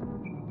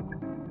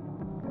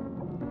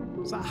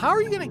 So how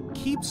are you going to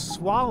keep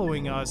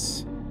swallowing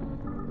us,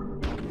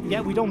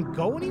 yet we don't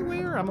go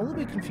anywhere? I'm a little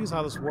bit confused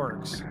how this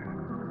works.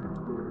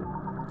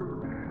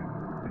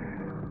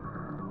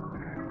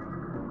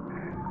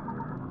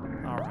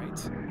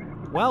 Alright.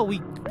 Well,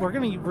 we're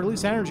going to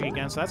release energy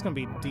again, so that's going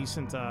to be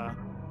decent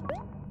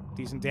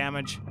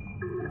damage.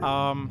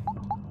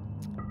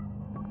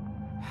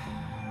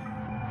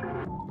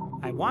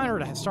 I want her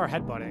to start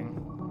headbutting.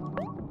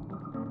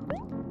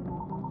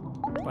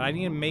 But I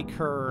need to make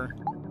her...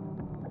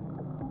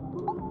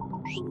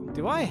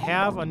 Do I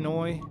have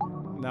Annoy?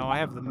 No, I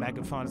have the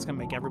megaphone. It's going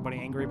to make everybody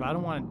angry, but I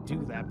don't want to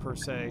do that, per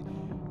se.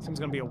 Seems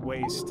going to be a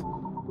waste.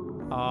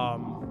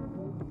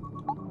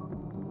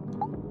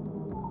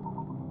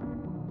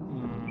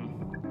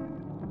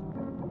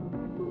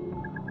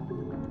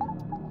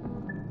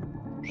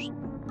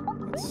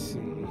 Let's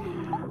see.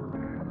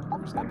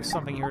 There's got to be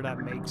something here that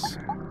makes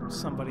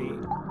somebody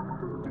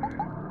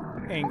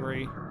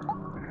angry.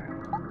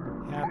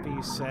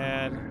 Happy,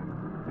 sad.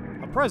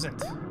 A present.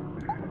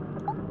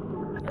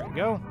 There you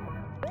go.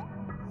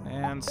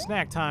 And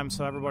snack time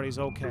so everybody's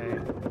okay.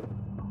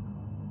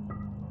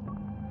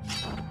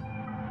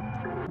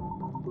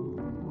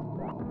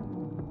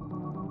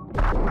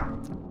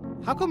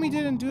 How come he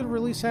didn't do the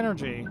release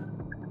energy?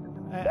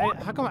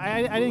 How come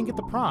I didn't get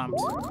the prompt?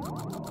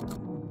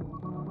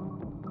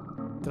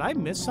 Did I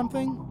miss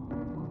something?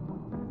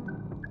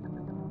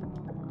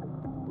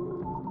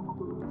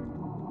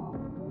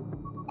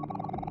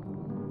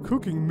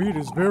 Cooking meat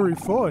is very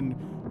fun.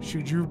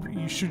 Should you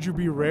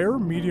be rare,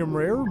 medium,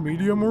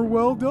 or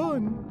well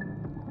done?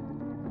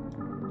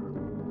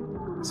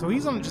 So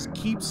he's gonna just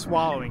keep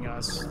swallowing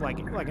us like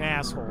an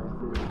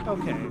asshole.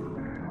 Okay.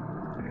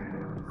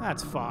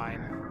 That's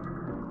fine.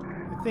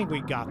 I think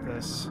we got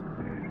this.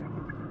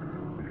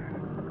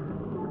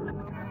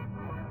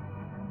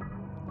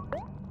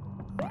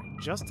 Alright,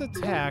 just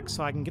attack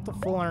so I can get the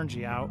full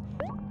energy out.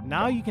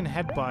 Now you can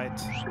headbutt.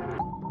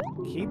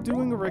 Keep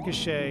doing a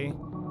ricochet.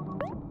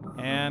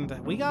 And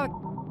we got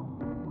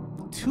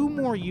 2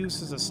 more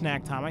uses of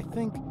snack time. I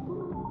think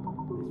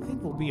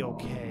we'll be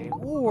okay.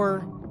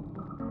 Or,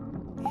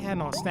 yeah,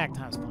 no, snack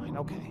time's fine.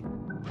 Okay.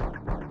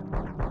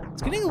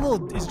 It's getting a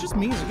little. It's just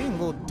me. It's getting a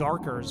little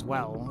darker as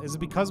well. Is it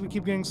because we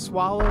keep getting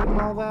swallowed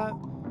and all that?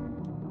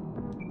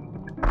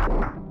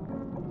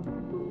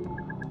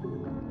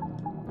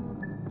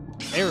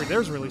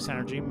 There's release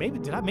energy. Maybe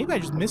I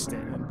just missed it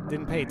and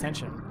didn't pay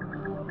attention.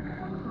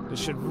 This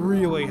should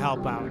really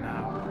help out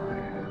now.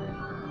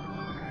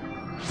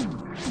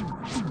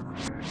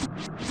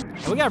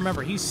 And we gotta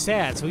remember, he's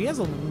sad, so he has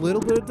a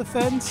little bit of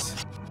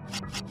defense.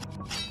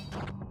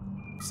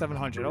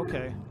 700,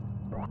 okay.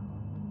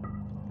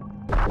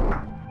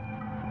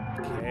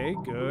 Okay,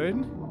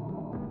 good.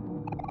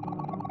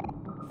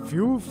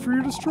 Feel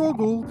free to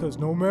struggle, because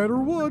no matter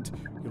what,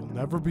 you'll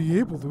never be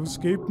able to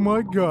escape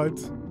my gut.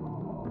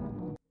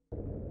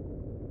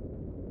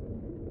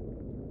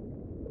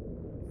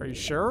 Are you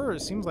sure?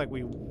 It seems like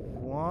we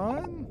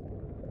won?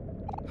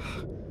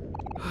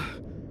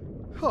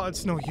 Oh,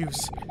 it's no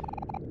use.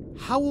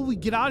 How will we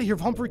get out of here if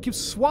Humphrey keeps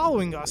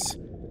swallowing us?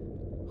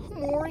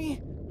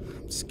 Omori,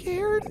 I'm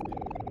scared.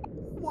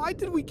 Why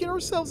did we get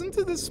ourselves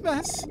into this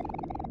mess?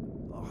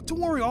 Oh,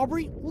 don't worry,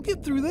 Aubrey. We'll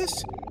get through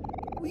this.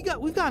 We've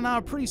gotten out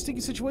of pretty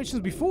sticky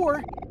situations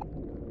before.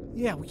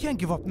 Yeah, we can't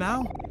give up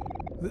now.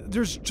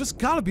 There's just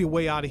gotta be a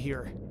way out of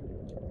here.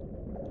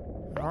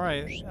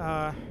 Alright,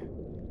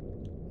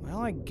 well,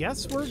 I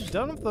guess we're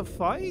done with the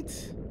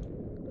fight.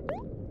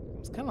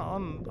 It's kind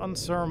of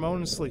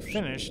unceremoniously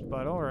finished,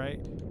 but alright.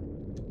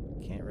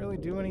 Can't really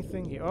do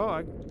anything here.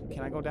 Oh,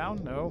 can I go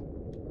down? No.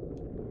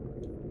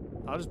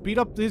 I'll just beat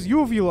up his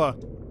uvula.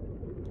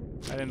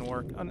 That didn't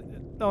work.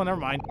 Oh, never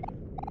mind.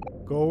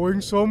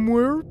 Going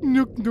somewhere?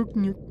 Nook, nook,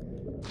 nook.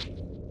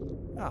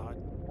 Oh,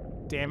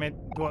 damn it.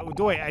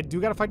 Wait, I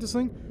do gotta fight this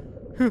thing?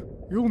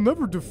 You'll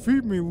never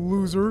defeat me,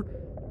 loser.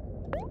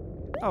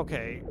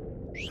 Okay.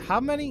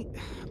 How many...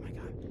 Oh my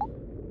god.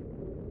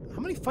 How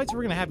many fights are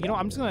we gonna have? You know,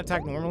 I'm just gonna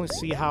attack normally,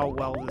 see how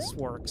well this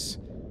works.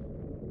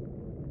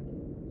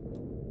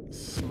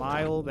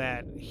 Smile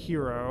that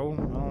hero. I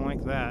don't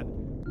like that.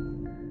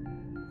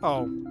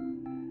 Oh.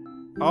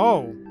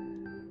 Oh.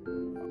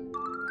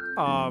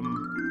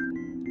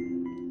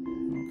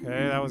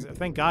 Okay, that was...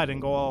 Thank God I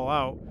didn't go all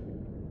out.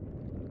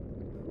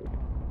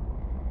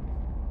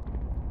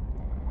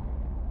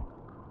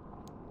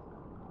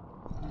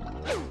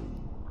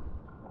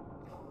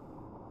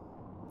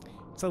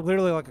 It's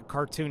literally like a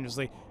cartoon, just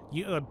like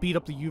you beat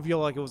up the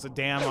uvula like it was a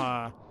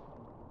damn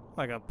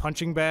like a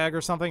punching bag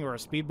or something, or a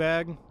speed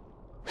bag.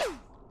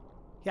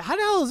 Yeah, how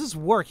the hell does this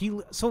work?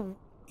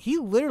 He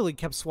literally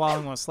kept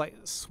swallowing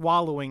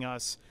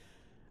us.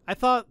 I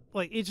thought,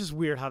 like, it's just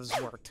weird how this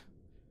worked,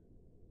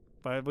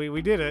 but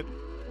we did it.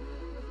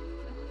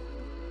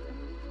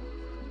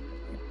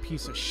 You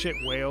piece of shit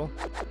whale.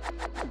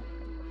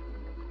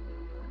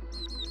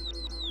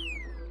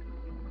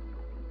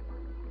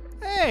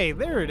 Hey,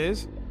 there it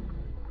is.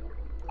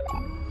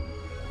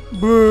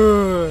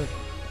 Bleh.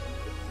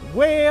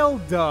 Well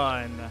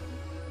done.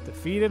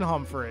 Defeated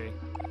Humphrey.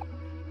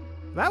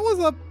 That was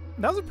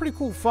a pretty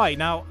cool fight.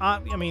 Now, I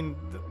mean,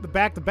 the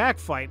back-to-back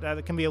fight,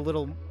 that can be a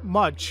little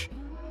much,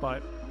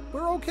 but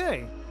we're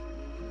okay.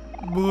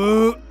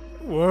 Bleh.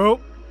 Well,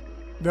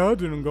 that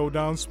didn't go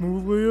down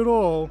smoothly at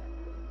all.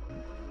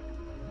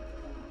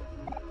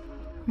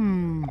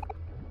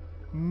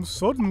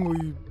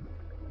 Suddenly,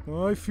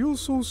 I feel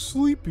so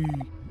sleepy.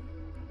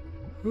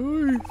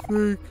 I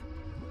think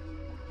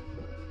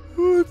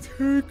I'll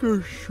take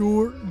a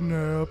short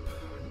nap.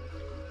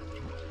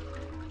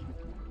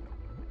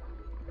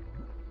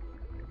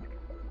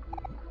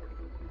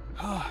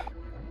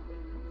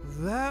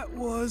 That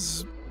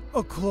was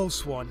a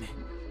close one.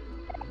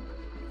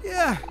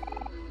 Yeah,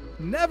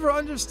 never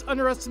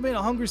underestimate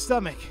a hungry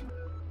stomach.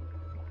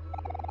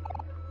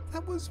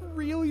 That was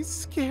really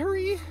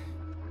scary.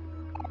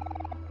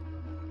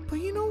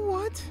 But you know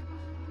what?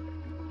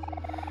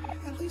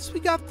 At least we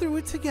got through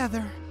it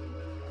together.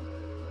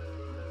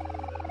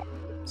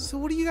 So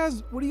what do you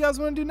guys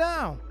want to do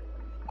now?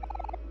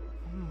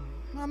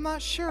 I'm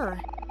not sure.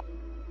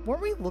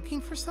 Weren't we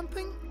looking for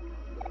something?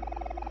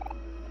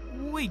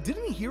 Wait,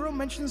 didn't Hero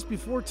mention this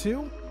before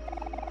too?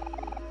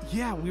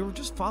 Yeah, we were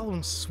just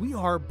following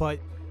Sweetheart, but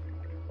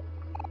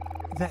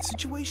that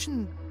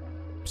situation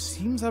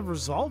seems to have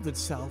resolved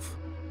itself.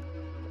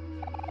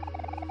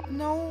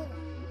 No,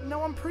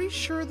 I'm pretty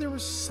sure there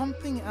was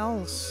something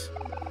else.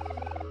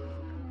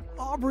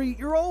 Aubrey,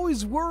 you're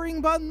always worrying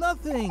about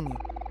nothing.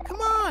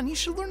 Come on, you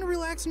should learn to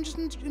relax and just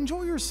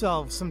enjoy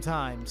yourself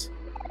sometimes.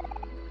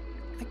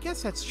 I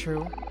guess that's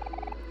true.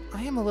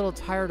 I am a little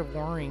tired of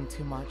worrying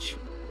too much.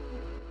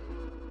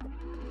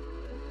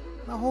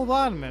 Now, hold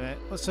on a minute.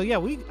 So yeah,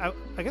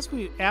 I guess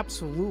we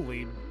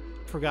absolutely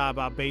forgot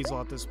about Basil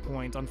at this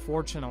point,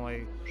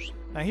 unfortunately.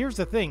 Now here's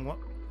the thing.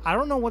 I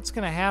don't know what's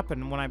going to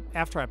happen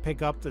after I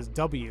pick up this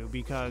W,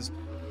 because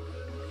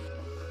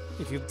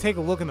if you take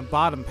a look in the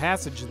bottom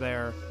passage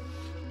there,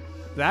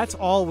 that's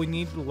all we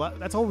need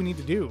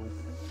to do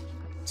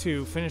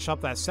to finish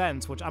up that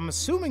sentence, which I'm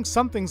assuming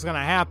something's going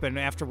to happen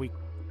after we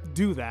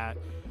do that.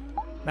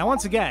 Now,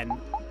 once again,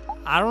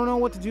 I don't know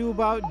what to do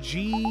about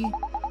G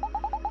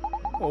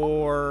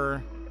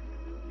or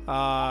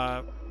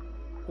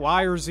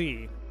Y or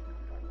Z.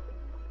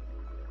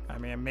 I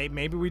mean,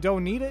 maybe we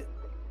don't need it.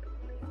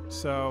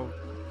 So,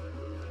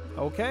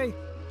 okay.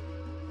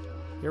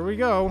 Here we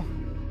go.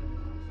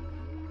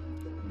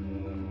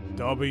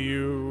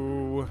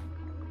 W.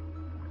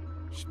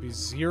 Should be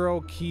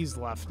 0 keys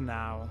left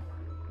now.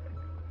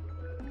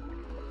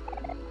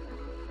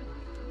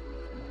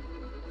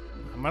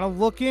 I'm gonna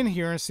look in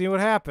here and see what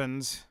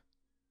happens.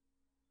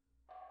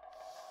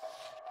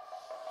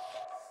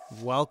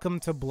 Welcome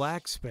to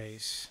Black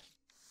Space.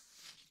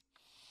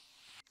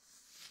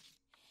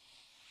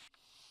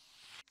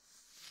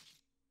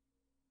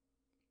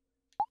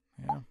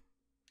 Yeah.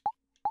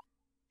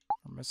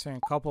 I'm missing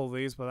a couple of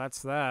these, but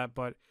that's that.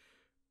 But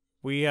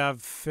we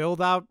have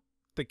filled out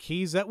the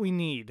keys that we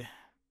need.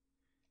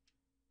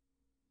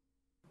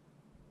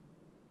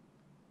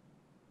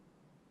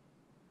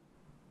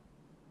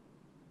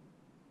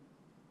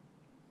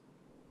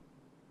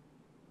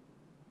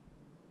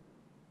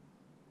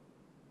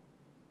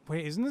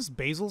 Wait, isn't this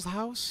Basil's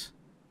house?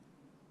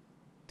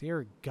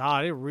 Dear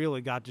God, it really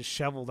got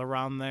disheveled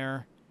around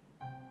there.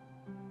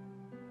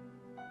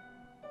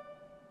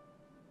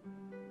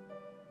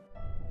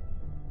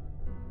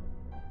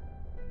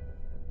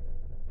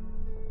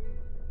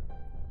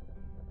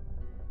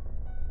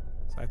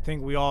 So I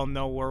think we all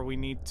know where we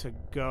need to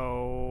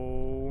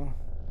go.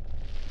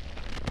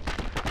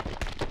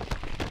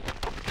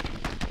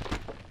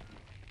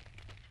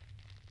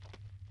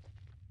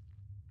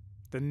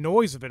 The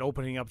noise of it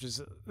opening up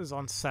just is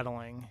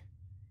unsettling.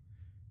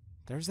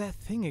 There's that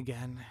thing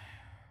again.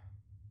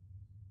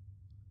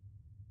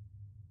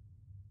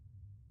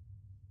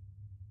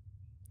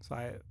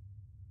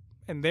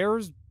 And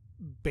there's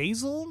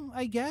Basil,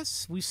 I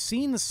guess? We've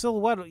seen the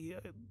silhouette.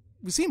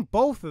 We've seen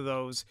both of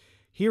those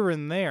here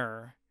and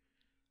there.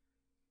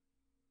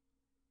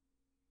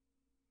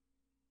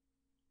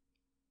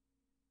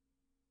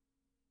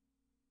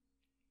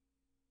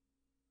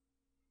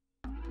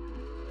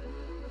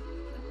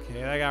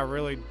 Okay, that got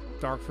really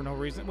dark for no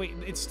reason. Wait,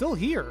 it's still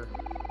here.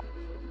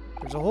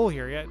 There's a hole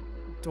here. Yeah.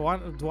 Do I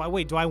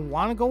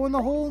want to go in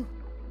the hole?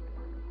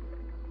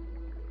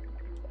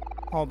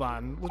 Hold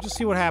on. We'll just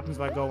see what happens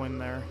if I go in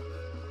there.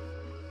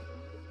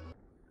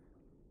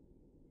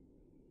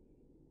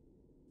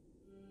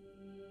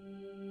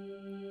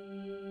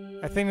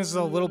 I think this is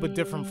a little bit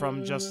different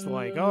from just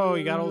like, oh,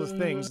 you got all these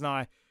things.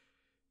 No,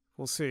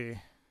 we'll see.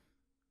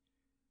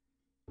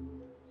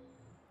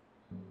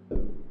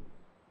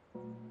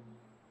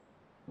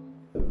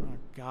 Oh,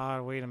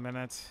 God, wait a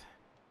minute.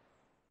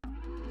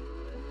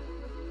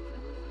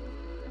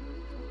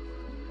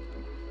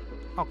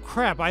 Oh,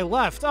 crap, I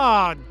left.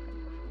 Oh,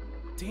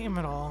 damn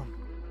it all.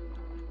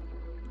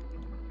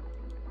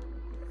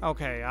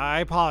 Okay,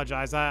 I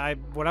apologize.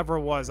 Whatever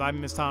it was, I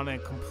missed out on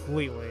it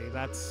completely.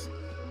 That's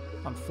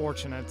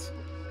unfortunate.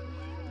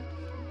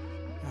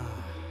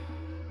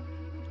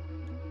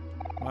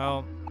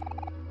 Well,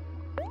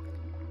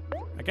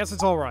 I guess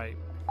it's all right.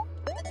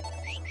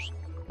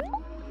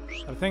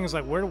 The thing is,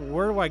 like, where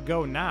do I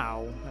go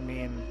now? I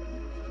mean,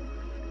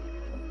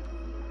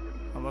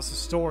 unless the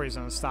story's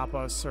gonna stop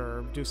us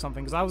or do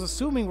something. Because I was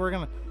assuming we're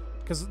gonna...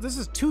 Because this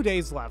is 2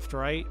 days left,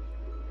 right?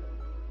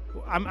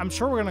 I'm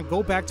sure we're gonna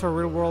go back to our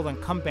real world and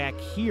come back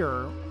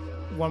here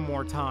one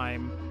more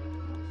time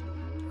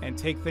and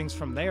take things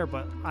from there,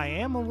 but I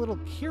am a little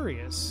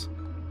curious.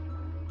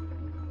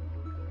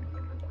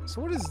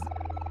 So what is...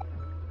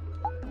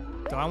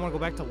 Do I want to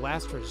go back to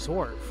Last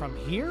Resort? From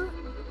here?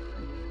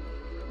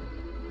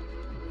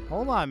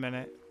 Hold on a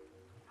minute.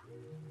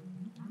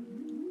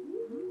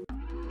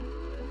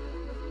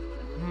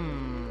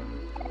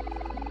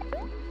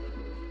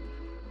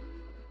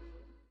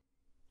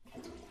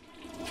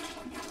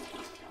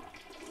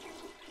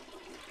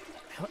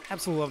 I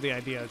absolutely love the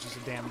idea. It's just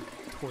a damn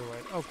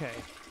toilet. Okay.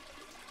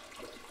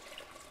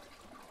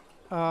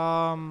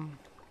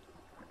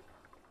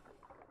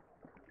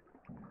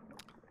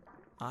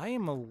 I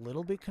am a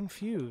little bit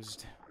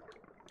confused.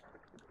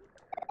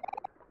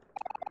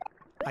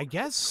 I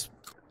guess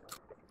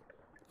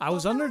I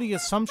was under the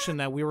assumption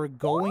that we were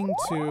going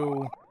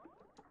to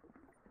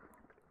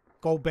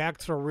go back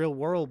to the real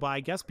world, but I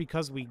guess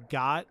because we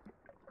got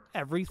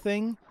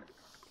everything,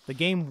 the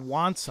game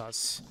wants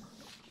us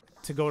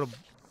to go to...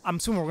 I'm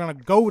assuming we're going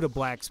to go to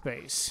Black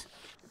Space.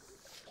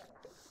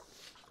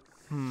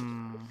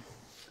 Well,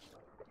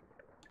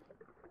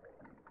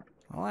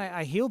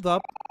 I healed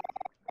up.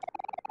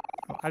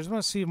 I just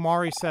want to see if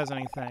Mari says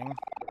anything.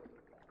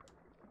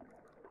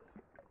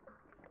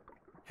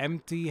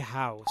 Empty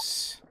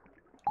house.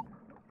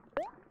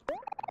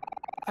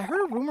 I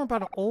heard a rumor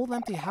about an old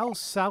empty house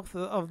south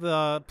of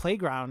the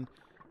playground.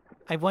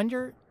 I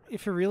wonder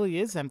if it really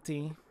is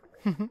empty.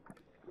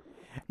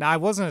 Now, I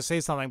was going to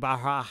say something about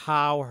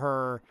how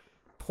her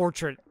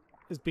portrait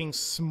is being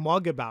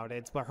smug about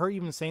it, but her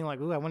even saying, like,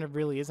 ooh, I wonder if it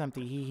really is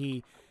empty.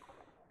 Hee.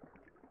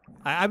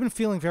 I've been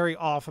feeling very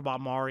off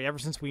about Mari ever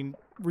since we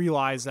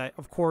realized that,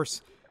 of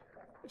course,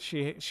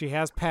 she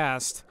has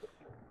passed.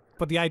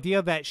 But the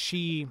idea that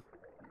she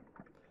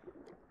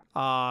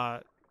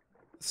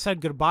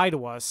said goodbye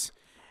to us,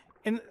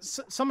 and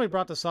somebody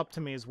brought this up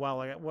to me as well.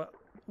 Like,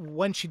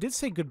 when she did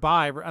say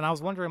goodbye, and I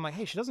was wondering, I'm like,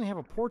 hey, she doesn't have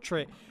a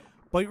portrait.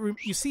 But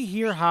you see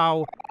here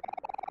how,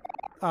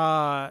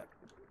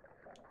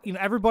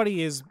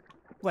 everybody is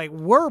like,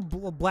 we're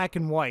black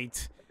and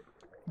white,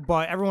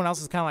 but everyone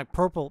else is kind of like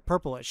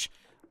purplish.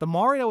 The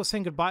Mari that was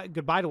saying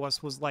goodbye to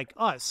us was like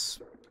us,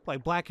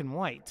 like black and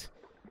white.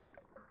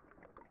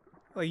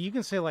 Like, you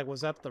can say, like,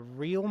 was that the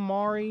real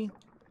Mari?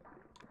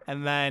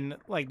 And then,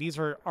 like, these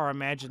are our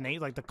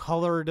imagination, like the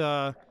colored,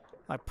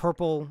 like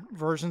purple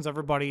versions.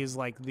 Everybody is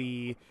like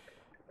the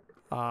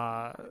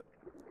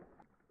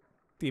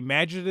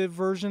imaginative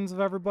versions of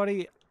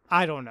everybody.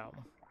 I don't know.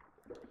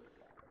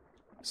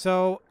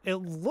 So it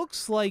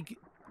looks like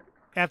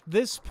at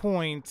this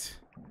point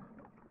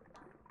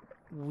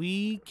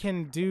we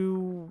can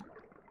do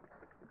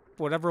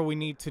whatever we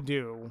need to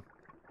do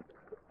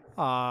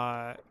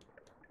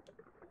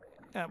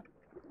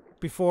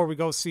before we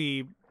go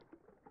see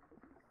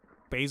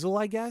Basil,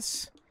 I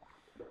guess.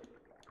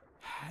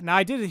 Now,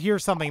 I did hear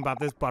something about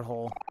this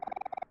butthole.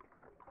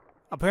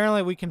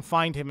 Apparently, we can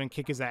find him and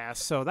kick his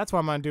ass, so that's what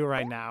I'm gonna do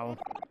right now.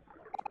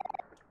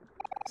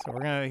 So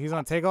he's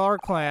gonna take all our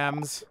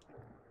clams.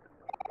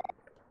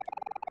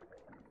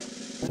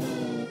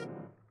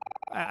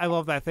 I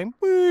love that thing.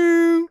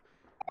 Woo!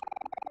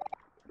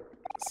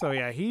 So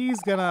yeah, he's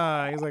like,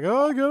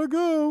 oh, I gotta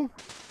go.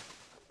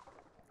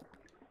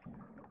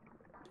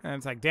 And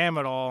it's like, damn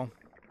it all.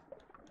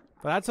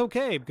 But that's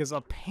okay, because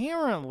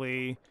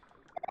apparently,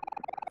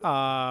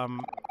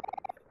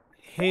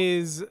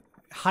 his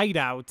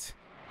hideout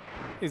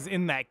is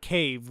in that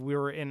cave we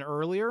were in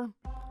earlier.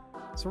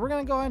 So we're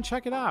gonna go ahead and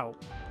check it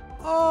out.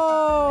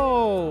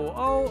 Oh!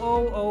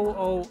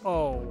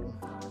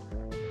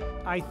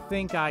 I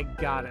think I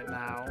got it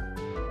now.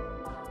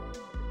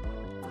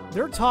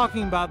 They're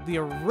talking about the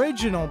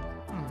original...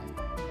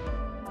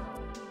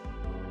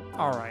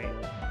 Alright.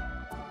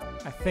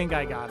 I think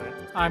I got it.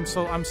 I'm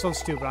so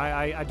stupid.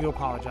 I do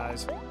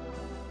apologize.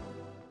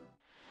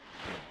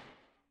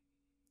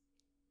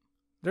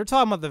 They're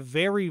talking about the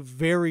very,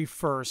 very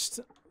first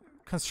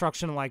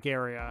construction-like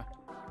area.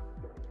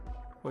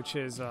 Which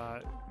is,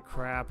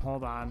 crap.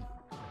 Hold on.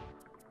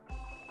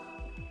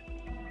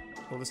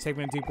 Will this take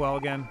me to deep well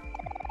again?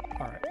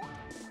 Alright.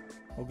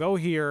 We'll go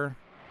here.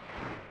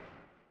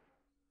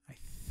 I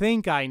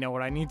think I know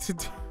what I need to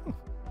do.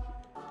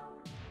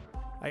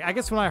 I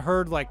guess when I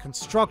heard, like,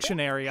 construction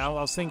area, I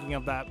was thinking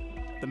of the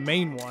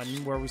main one,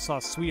 where we saw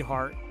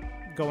Sweetheart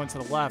go into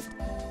the left.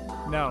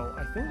 No,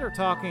 I think they're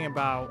talking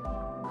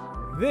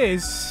about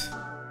this,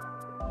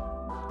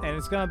 and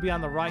it's gonna be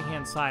on the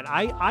right-hand side.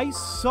 I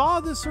saw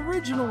this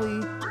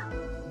originally,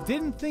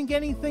 didn't think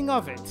anything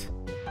of it.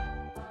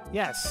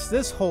 Yes,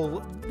 this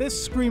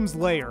screams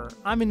layer.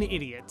 I'm an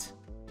idiot.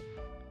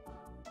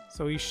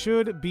 So he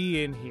should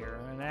be in here,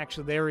 and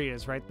actually, there he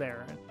is, right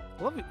there.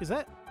 I love it.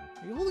 Are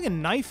you holding a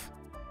knife?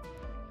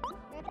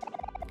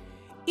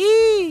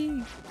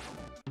 Eee!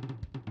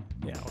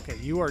 Yeah, okay,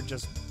 you are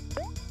just...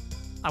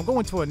 I'm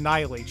going to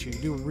annihilate you. You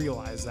do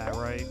realize that,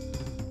 right?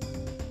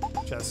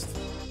 Just...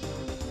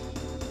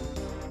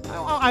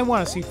 I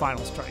want to see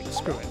Final Strike.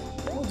 Screw it.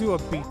 We'll do a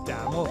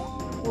beatdown.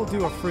 We'll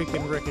do a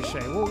freaking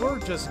ricochet. We're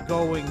just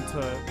going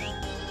to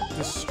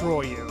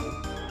destroy you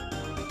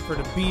for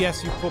the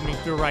BS you put me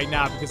through right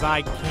now because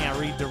I can't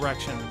read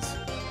directions.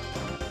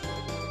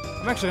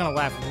 I'm actually gonna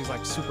laugh if he's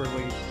like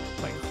superly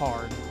like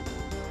hard.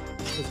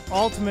 His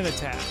ultimate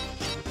attack.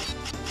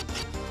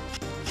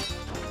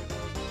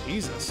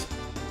 Jesus.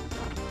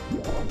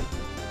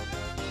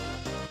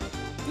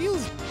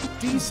 Deals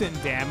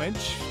decent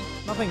damage.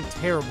 Nothing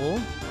terrible.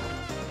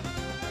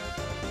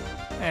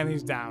 And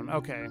he's down.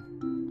 Okay.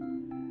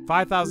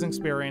 5,000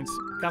 experience.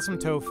 Got some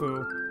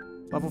tofu.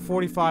 Level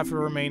 45 for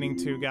the remaining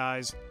two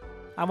guys.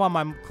 I want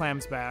my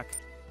clams back.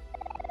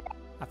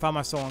 I found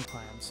my stolen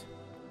clams.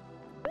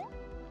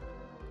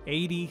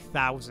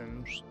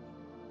 80,000.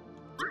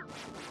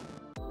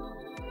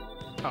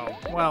 Oh,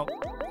 well,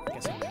 I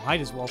guess I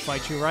might as well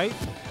fight you, right?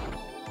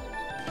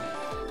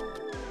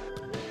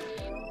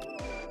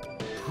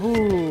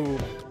 Ooh,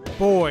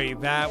 boy,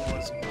 that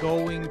was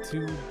going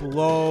to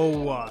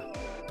blow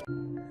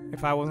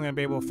if I wasn't going to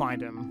be able to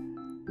find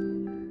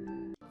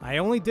him. I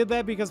only did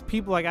that because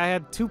people, like, I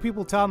had 2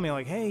 people telling me,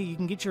 like, hey, you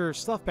can get your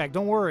stuff back,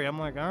 don't worry. I'm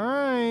like,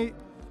 alright.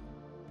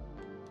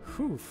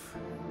 Whew.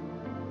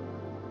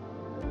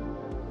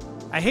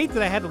 I hate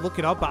that I had to look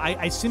it up, but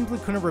I simply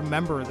couldn't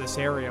remember this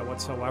area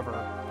whatsoever.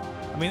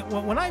 I mean,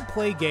 when I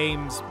play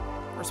games,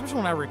 or especially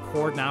when I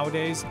record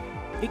nowadays,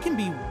 it can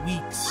be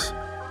weeks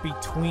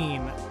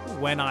between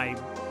when I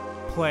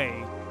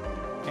play.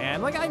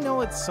 And, like, I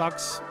know it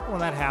sucks when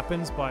that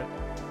happens, but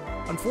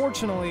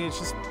unfortunately, it's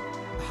just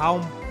how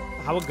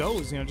it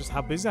goes, you know, just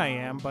how busy I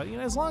am. But, you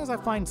know, as long as I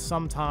find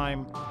some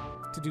time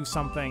to do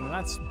something,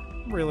 that's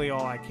really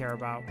all I care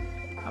about.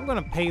 I'm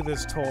gonna pay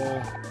this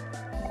toll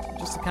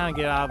just to kind of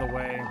get out of the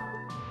way.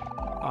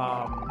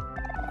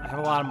 I have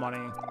a lot of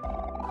money.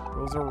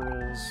 Rules are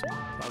rules.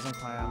 1,000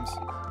 clams.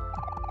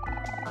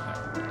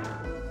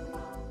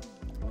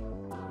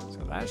 So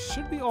that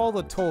should be all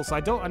the tolls. So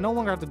I no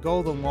longer have to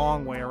go the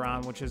long way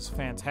around, which is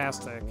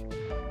fantastic.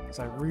 Because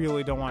I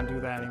really don't want to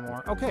do that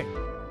anymore. Okay.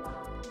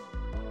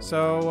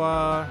 So,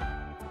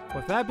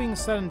 with that being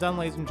said and done,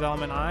 ladies and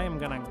gentlemen, I am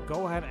going to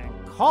go ahead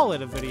and call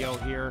it a video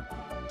here.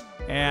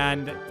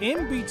 And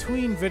in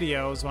between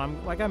videos,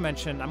 like I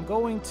mentioned, I'm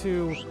going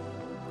to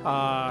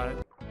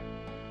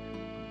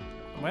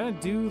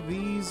do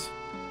these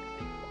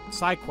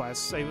side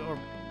quests.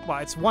 Well,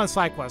 it's one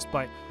side quest,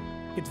 but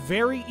it's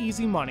very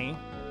easy money.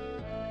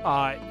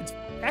 It's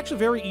actually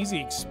very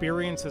easy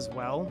experience as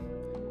well.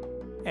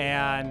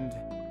 And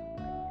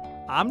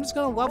I'm just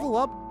gonna level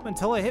up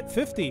until I hit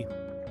 50.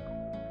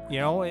 You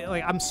know,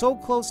 like I'm so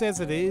close as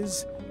it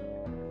is,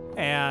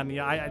 and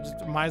yeah, I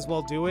just might as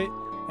well do it.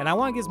 And I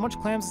want to get as much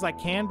clams as I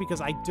can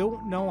because I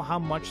don't know how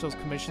much those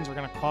commissions are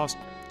gonna cost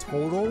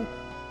total.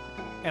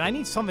 And I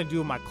need something to do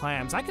with my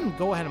clams. I can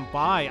go ahead and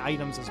buy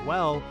items as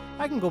well.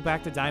 I can go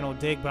back to Dino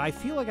Dig, but I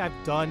feel like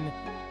I've done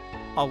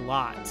a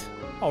lot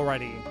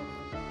already.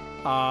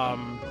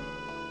 I'm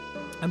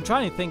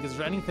trying to think, is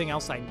there anything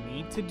else I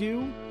need to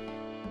do?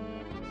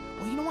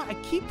 Well, you know what? I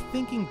keep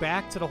thinking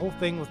back to the whole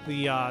thing with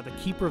the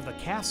Keeper of the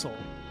Castle.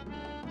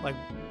 Like,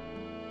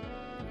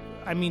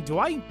 I mean,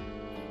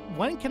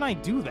 when can I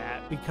do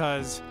that?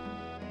 Because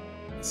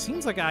it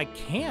seems like I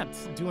can't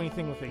do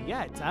anything with it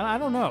yet. I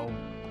don't know.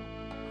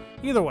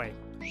 Either way,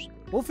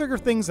 we'll figure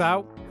things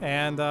out,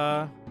 and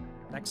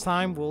next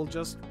time we'll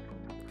just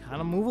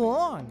kind of move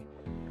along.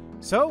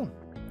 So,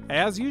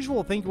 as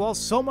usual, thank you all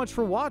so much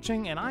for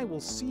watching, and I will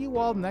see you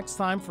all next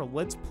time for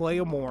Let's Play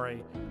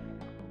Omori.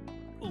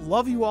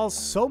 Love you all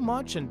so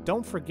much, and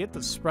don't forget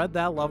to spread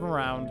that love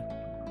around.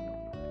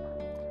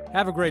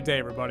 Have a great day,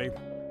 everybody.